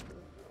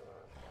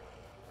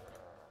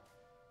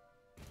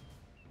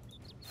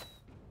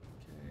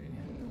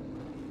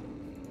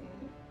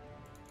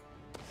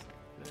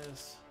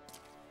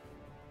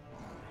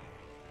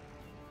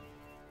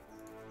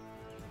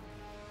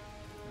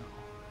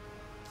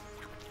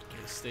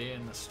 stay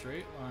in the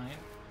straight line.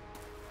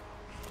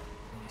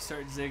 When you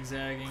start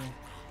zigzagging,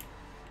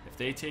 if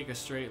they take a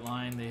straight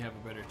line, they have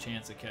a better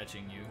chance of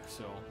catching you.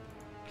 So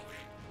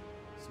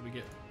we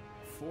get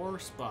 4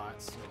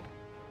 spots. So.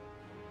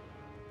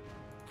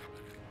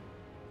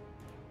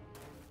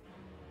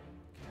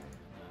 And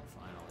then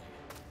finally,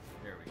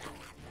 there we go.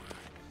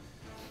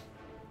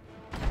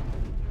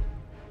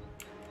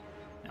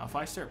 Now, if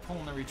I start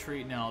pulling the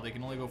retreat now, they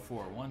can only go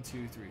 4. 1,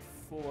 2, 3,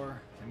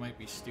 4. They might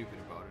be stupid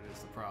about it,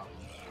 is the problem.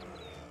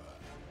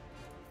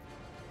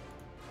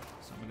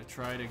 So I'm going to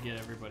try to get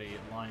everybody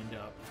lined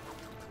up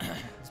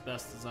as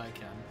best as I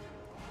can.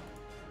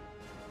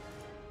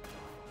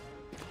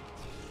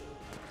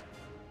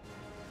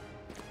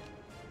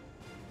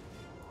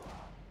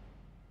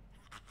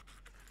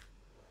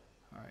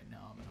 All right,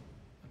 now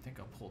I think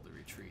I'll pull the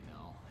retreat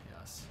now.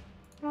 Yes.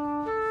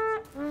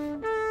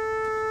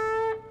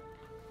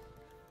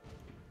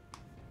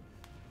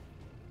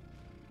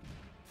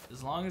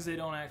 As long as they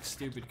don't act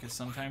stupid, because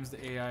sometimes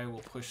the AI will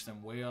push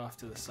them way off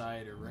to the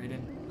side or right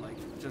in, like,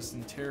 just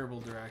in terrible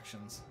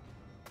directions.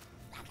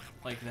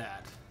 Like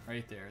that,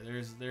 right there.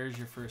 There's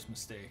your first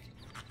mistake.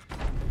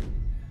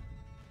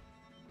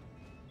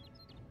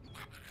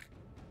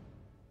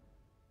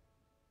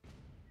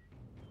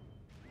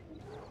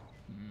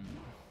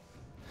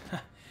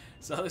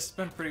 So this has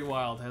been pretty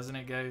wild, hasn't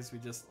it, guys? We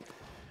just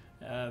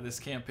this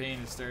campaign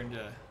is starting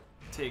to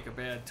take a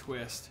bad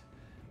twist.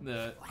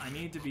 I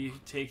need to be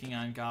taking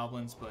on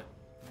goblins, but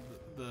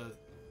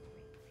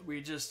we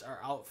just our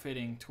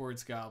outfitting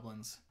towards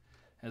goblins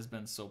has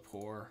been so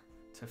poor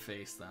to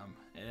face them.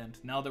 And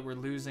now that we're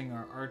losing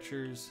our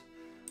archers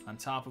on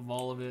top of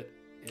all of it,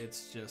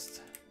 it's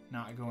just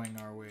not going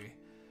our way.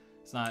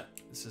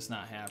 It's just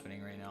not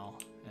happening right now.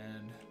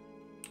 And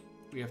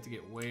we have to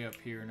get way up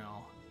here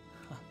now.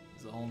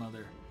 It's a whole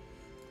nother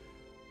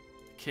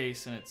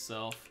case in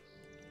itself.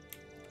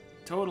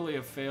 Totally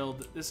have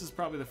failed. This is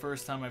probably the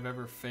first time I've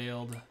ever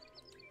failed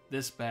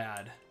this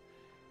bad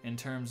in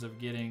terms of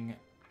getting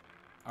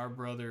our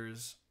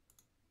brothers,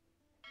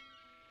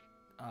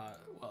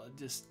 well,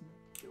 just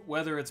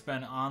whether it's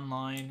been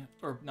online,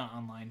 or not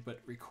online, but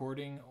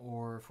recording,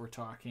 or if we're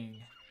talking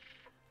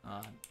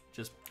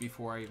just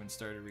before I even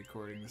started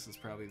recording, this is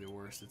probably the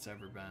worst it's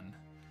ever been.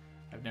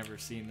 I've never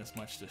seen this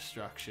much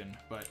destruction,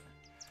 but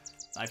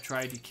I've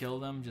tried to kill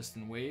them just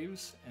in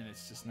waves, and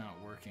it's just not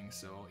working.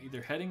 So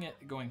either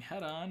going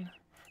head on,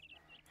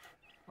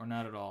 or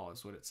not at all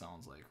is what it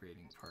sounds like.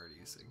 Raiding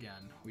parties.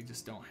 Again, we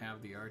just don't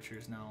have the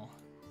archers now.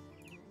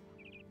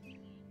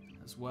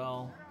 As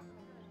well,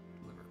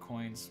 deliver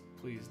coins.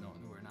 Please no,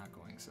 we're not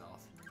going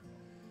south.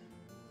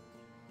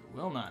 It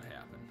will not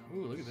happen.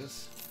 Ooh, look at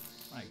this.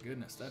 My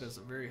goodness, that is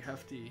a very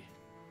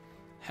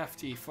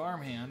hefty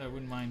farmhand. I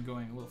wouldn't mind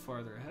going a little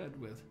farther ahead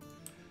with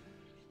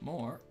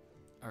more,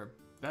 or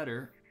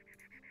better.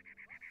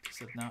 These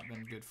have not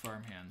been good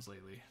farmhands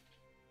lately.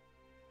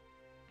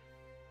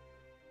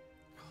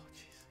 Oh,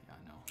 jeez. Yeah,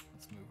 no.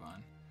 Let's move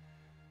on.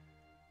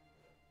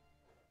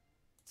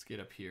 Let's get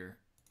up here.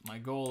 My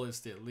goal is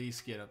to at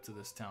least get up to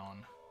this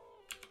town.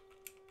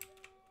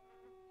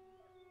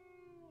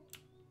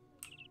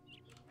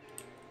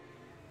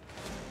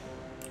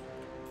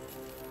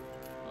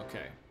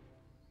 Okay.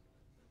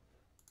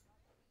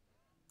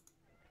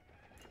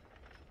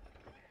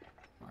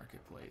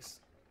 Marketplace.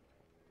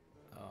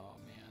 Oh,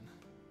 man.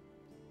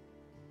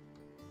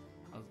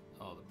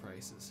 Oh, the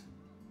prices.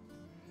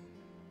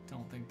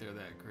 Don't think they're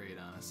that great,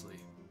 honestly.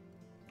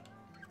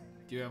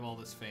 Do have all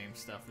this fame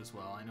stuff as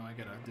well. I know I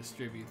gotta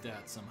distribute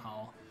that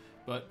somehow.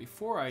 But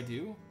before I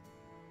do,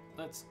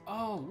 let's...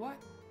 Oh,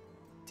 what?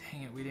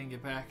 Dang it, we didn't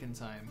get back in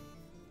time.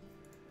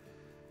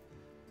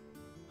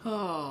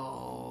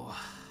 Oh...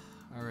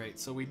 Alright,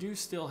 so we do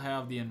still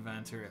have the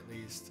inventor at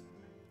least.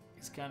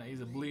 He's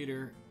a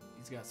bleeder.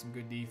 He's got some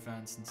good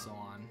defense and so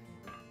on.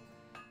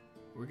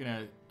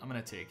 I'm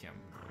gonna take him.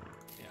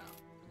 Yeah,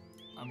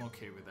 I'm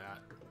okay with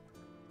that.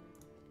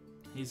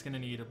 He's gonna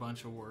need a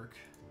bunch of work,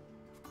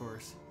 of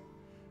course,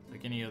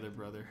 like any other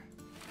brother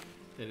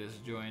that has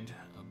joined.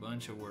 A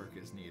bunch of work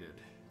is needed.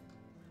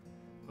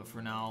 But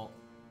for now,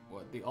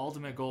 what the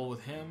ultimate goal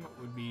with him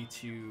would be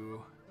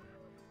to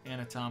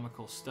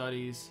anatomical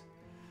studies.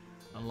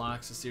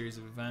 Unlocks a series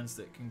of events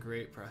that can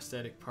create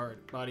prosthetic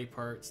body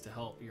parts to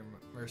help your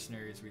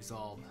mercenaries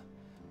resolve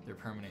their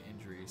permanent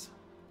injuries.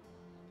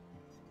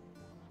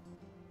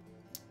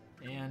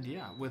 And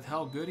yeah, with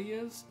how good he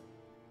is,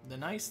 the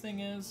nice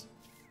thing is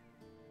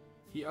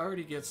he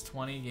already gets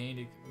 20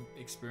 gained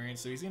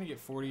experience, so he's going to get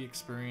 40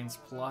 experience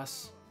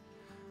plus,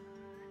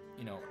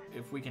 you know,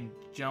 if we can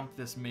jump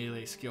this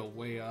melee skill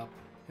way up,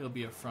 he'll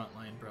be a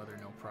frontline brother,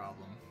 no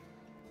problem.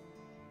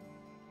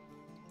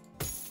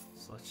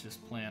 So let's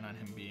just plan on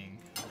him being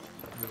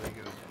really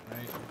good,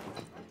 right?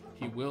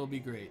 He will be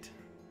great.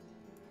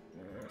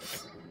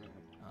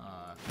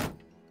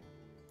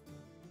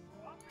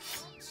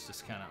 Let's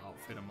just kind of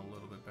outfit him a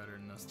little bit better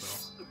than this,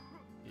 though.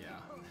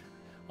 Yeah.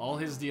 All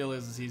his deal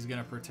is he's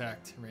going to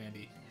protect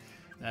Randy.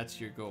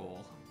 That's your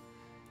goal.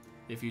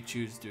 If you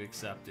choose to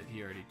accept it.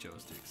 He already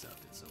chose to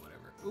accept it, so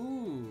whatever.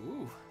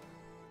 Ooh,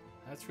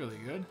 that's really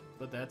good,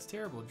 but that's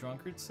terrible.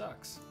 Drunkard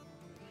sucks.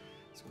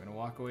 So we're gonna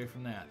walk away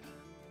from that.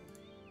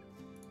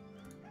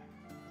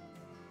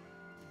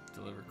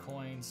 Deliver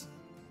coins.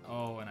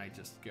 Oh, and I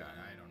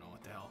don't know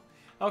what the hell.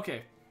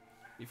 Okay,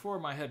 before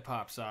my head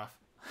pops off,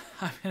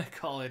 I'm gonna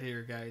call it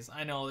here, guys.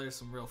 I know there's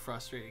some real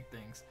frustrating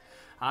things.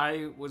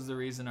 I was the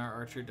reason our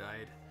archer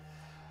died.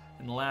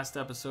 In the last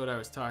episode, I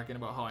was talking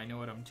about how I know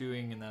what I'm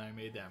doing, and then I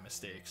made that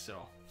mistake,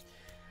 so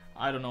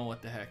I don't know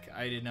what the heck.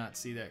 I did not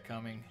see that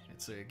coming.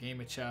 It's a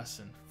game of chess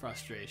and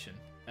frustration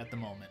at the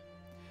moment.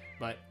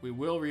 But we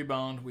will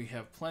rebound. We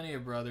have plenty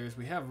of brothers.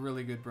 We have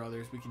really good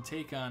brothers. We can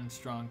take on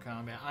strong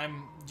combat.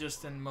 I'm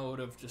just in mode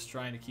of just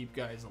trying to keep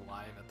guys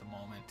alive at the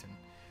moment, and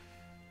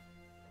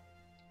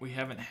we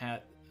haven't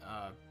had...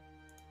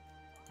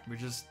 we're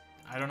just...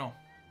 I don't know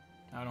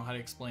how to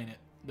explain it.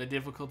 The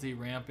difficulty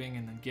ramping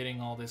and then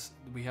getting all this...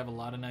 We have a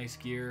lot of nice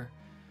gear,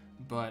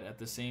 but at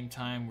the same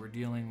time, we're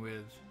dealing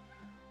with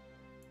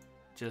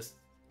just...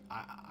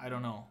 I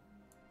don't know.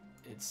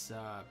 It's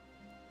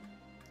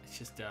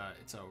just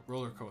it's a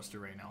roller coaster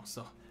right now.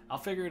 So I'll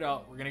figure it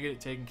out. We're gonna get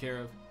it taken care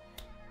of.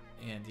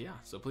 And yeah,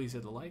 so please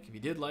hit the like if you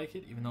did like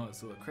it, even though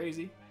it's a little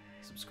crazy.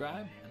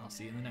 Subscribe, and I'll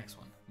see you in the next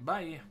one.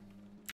 Bye.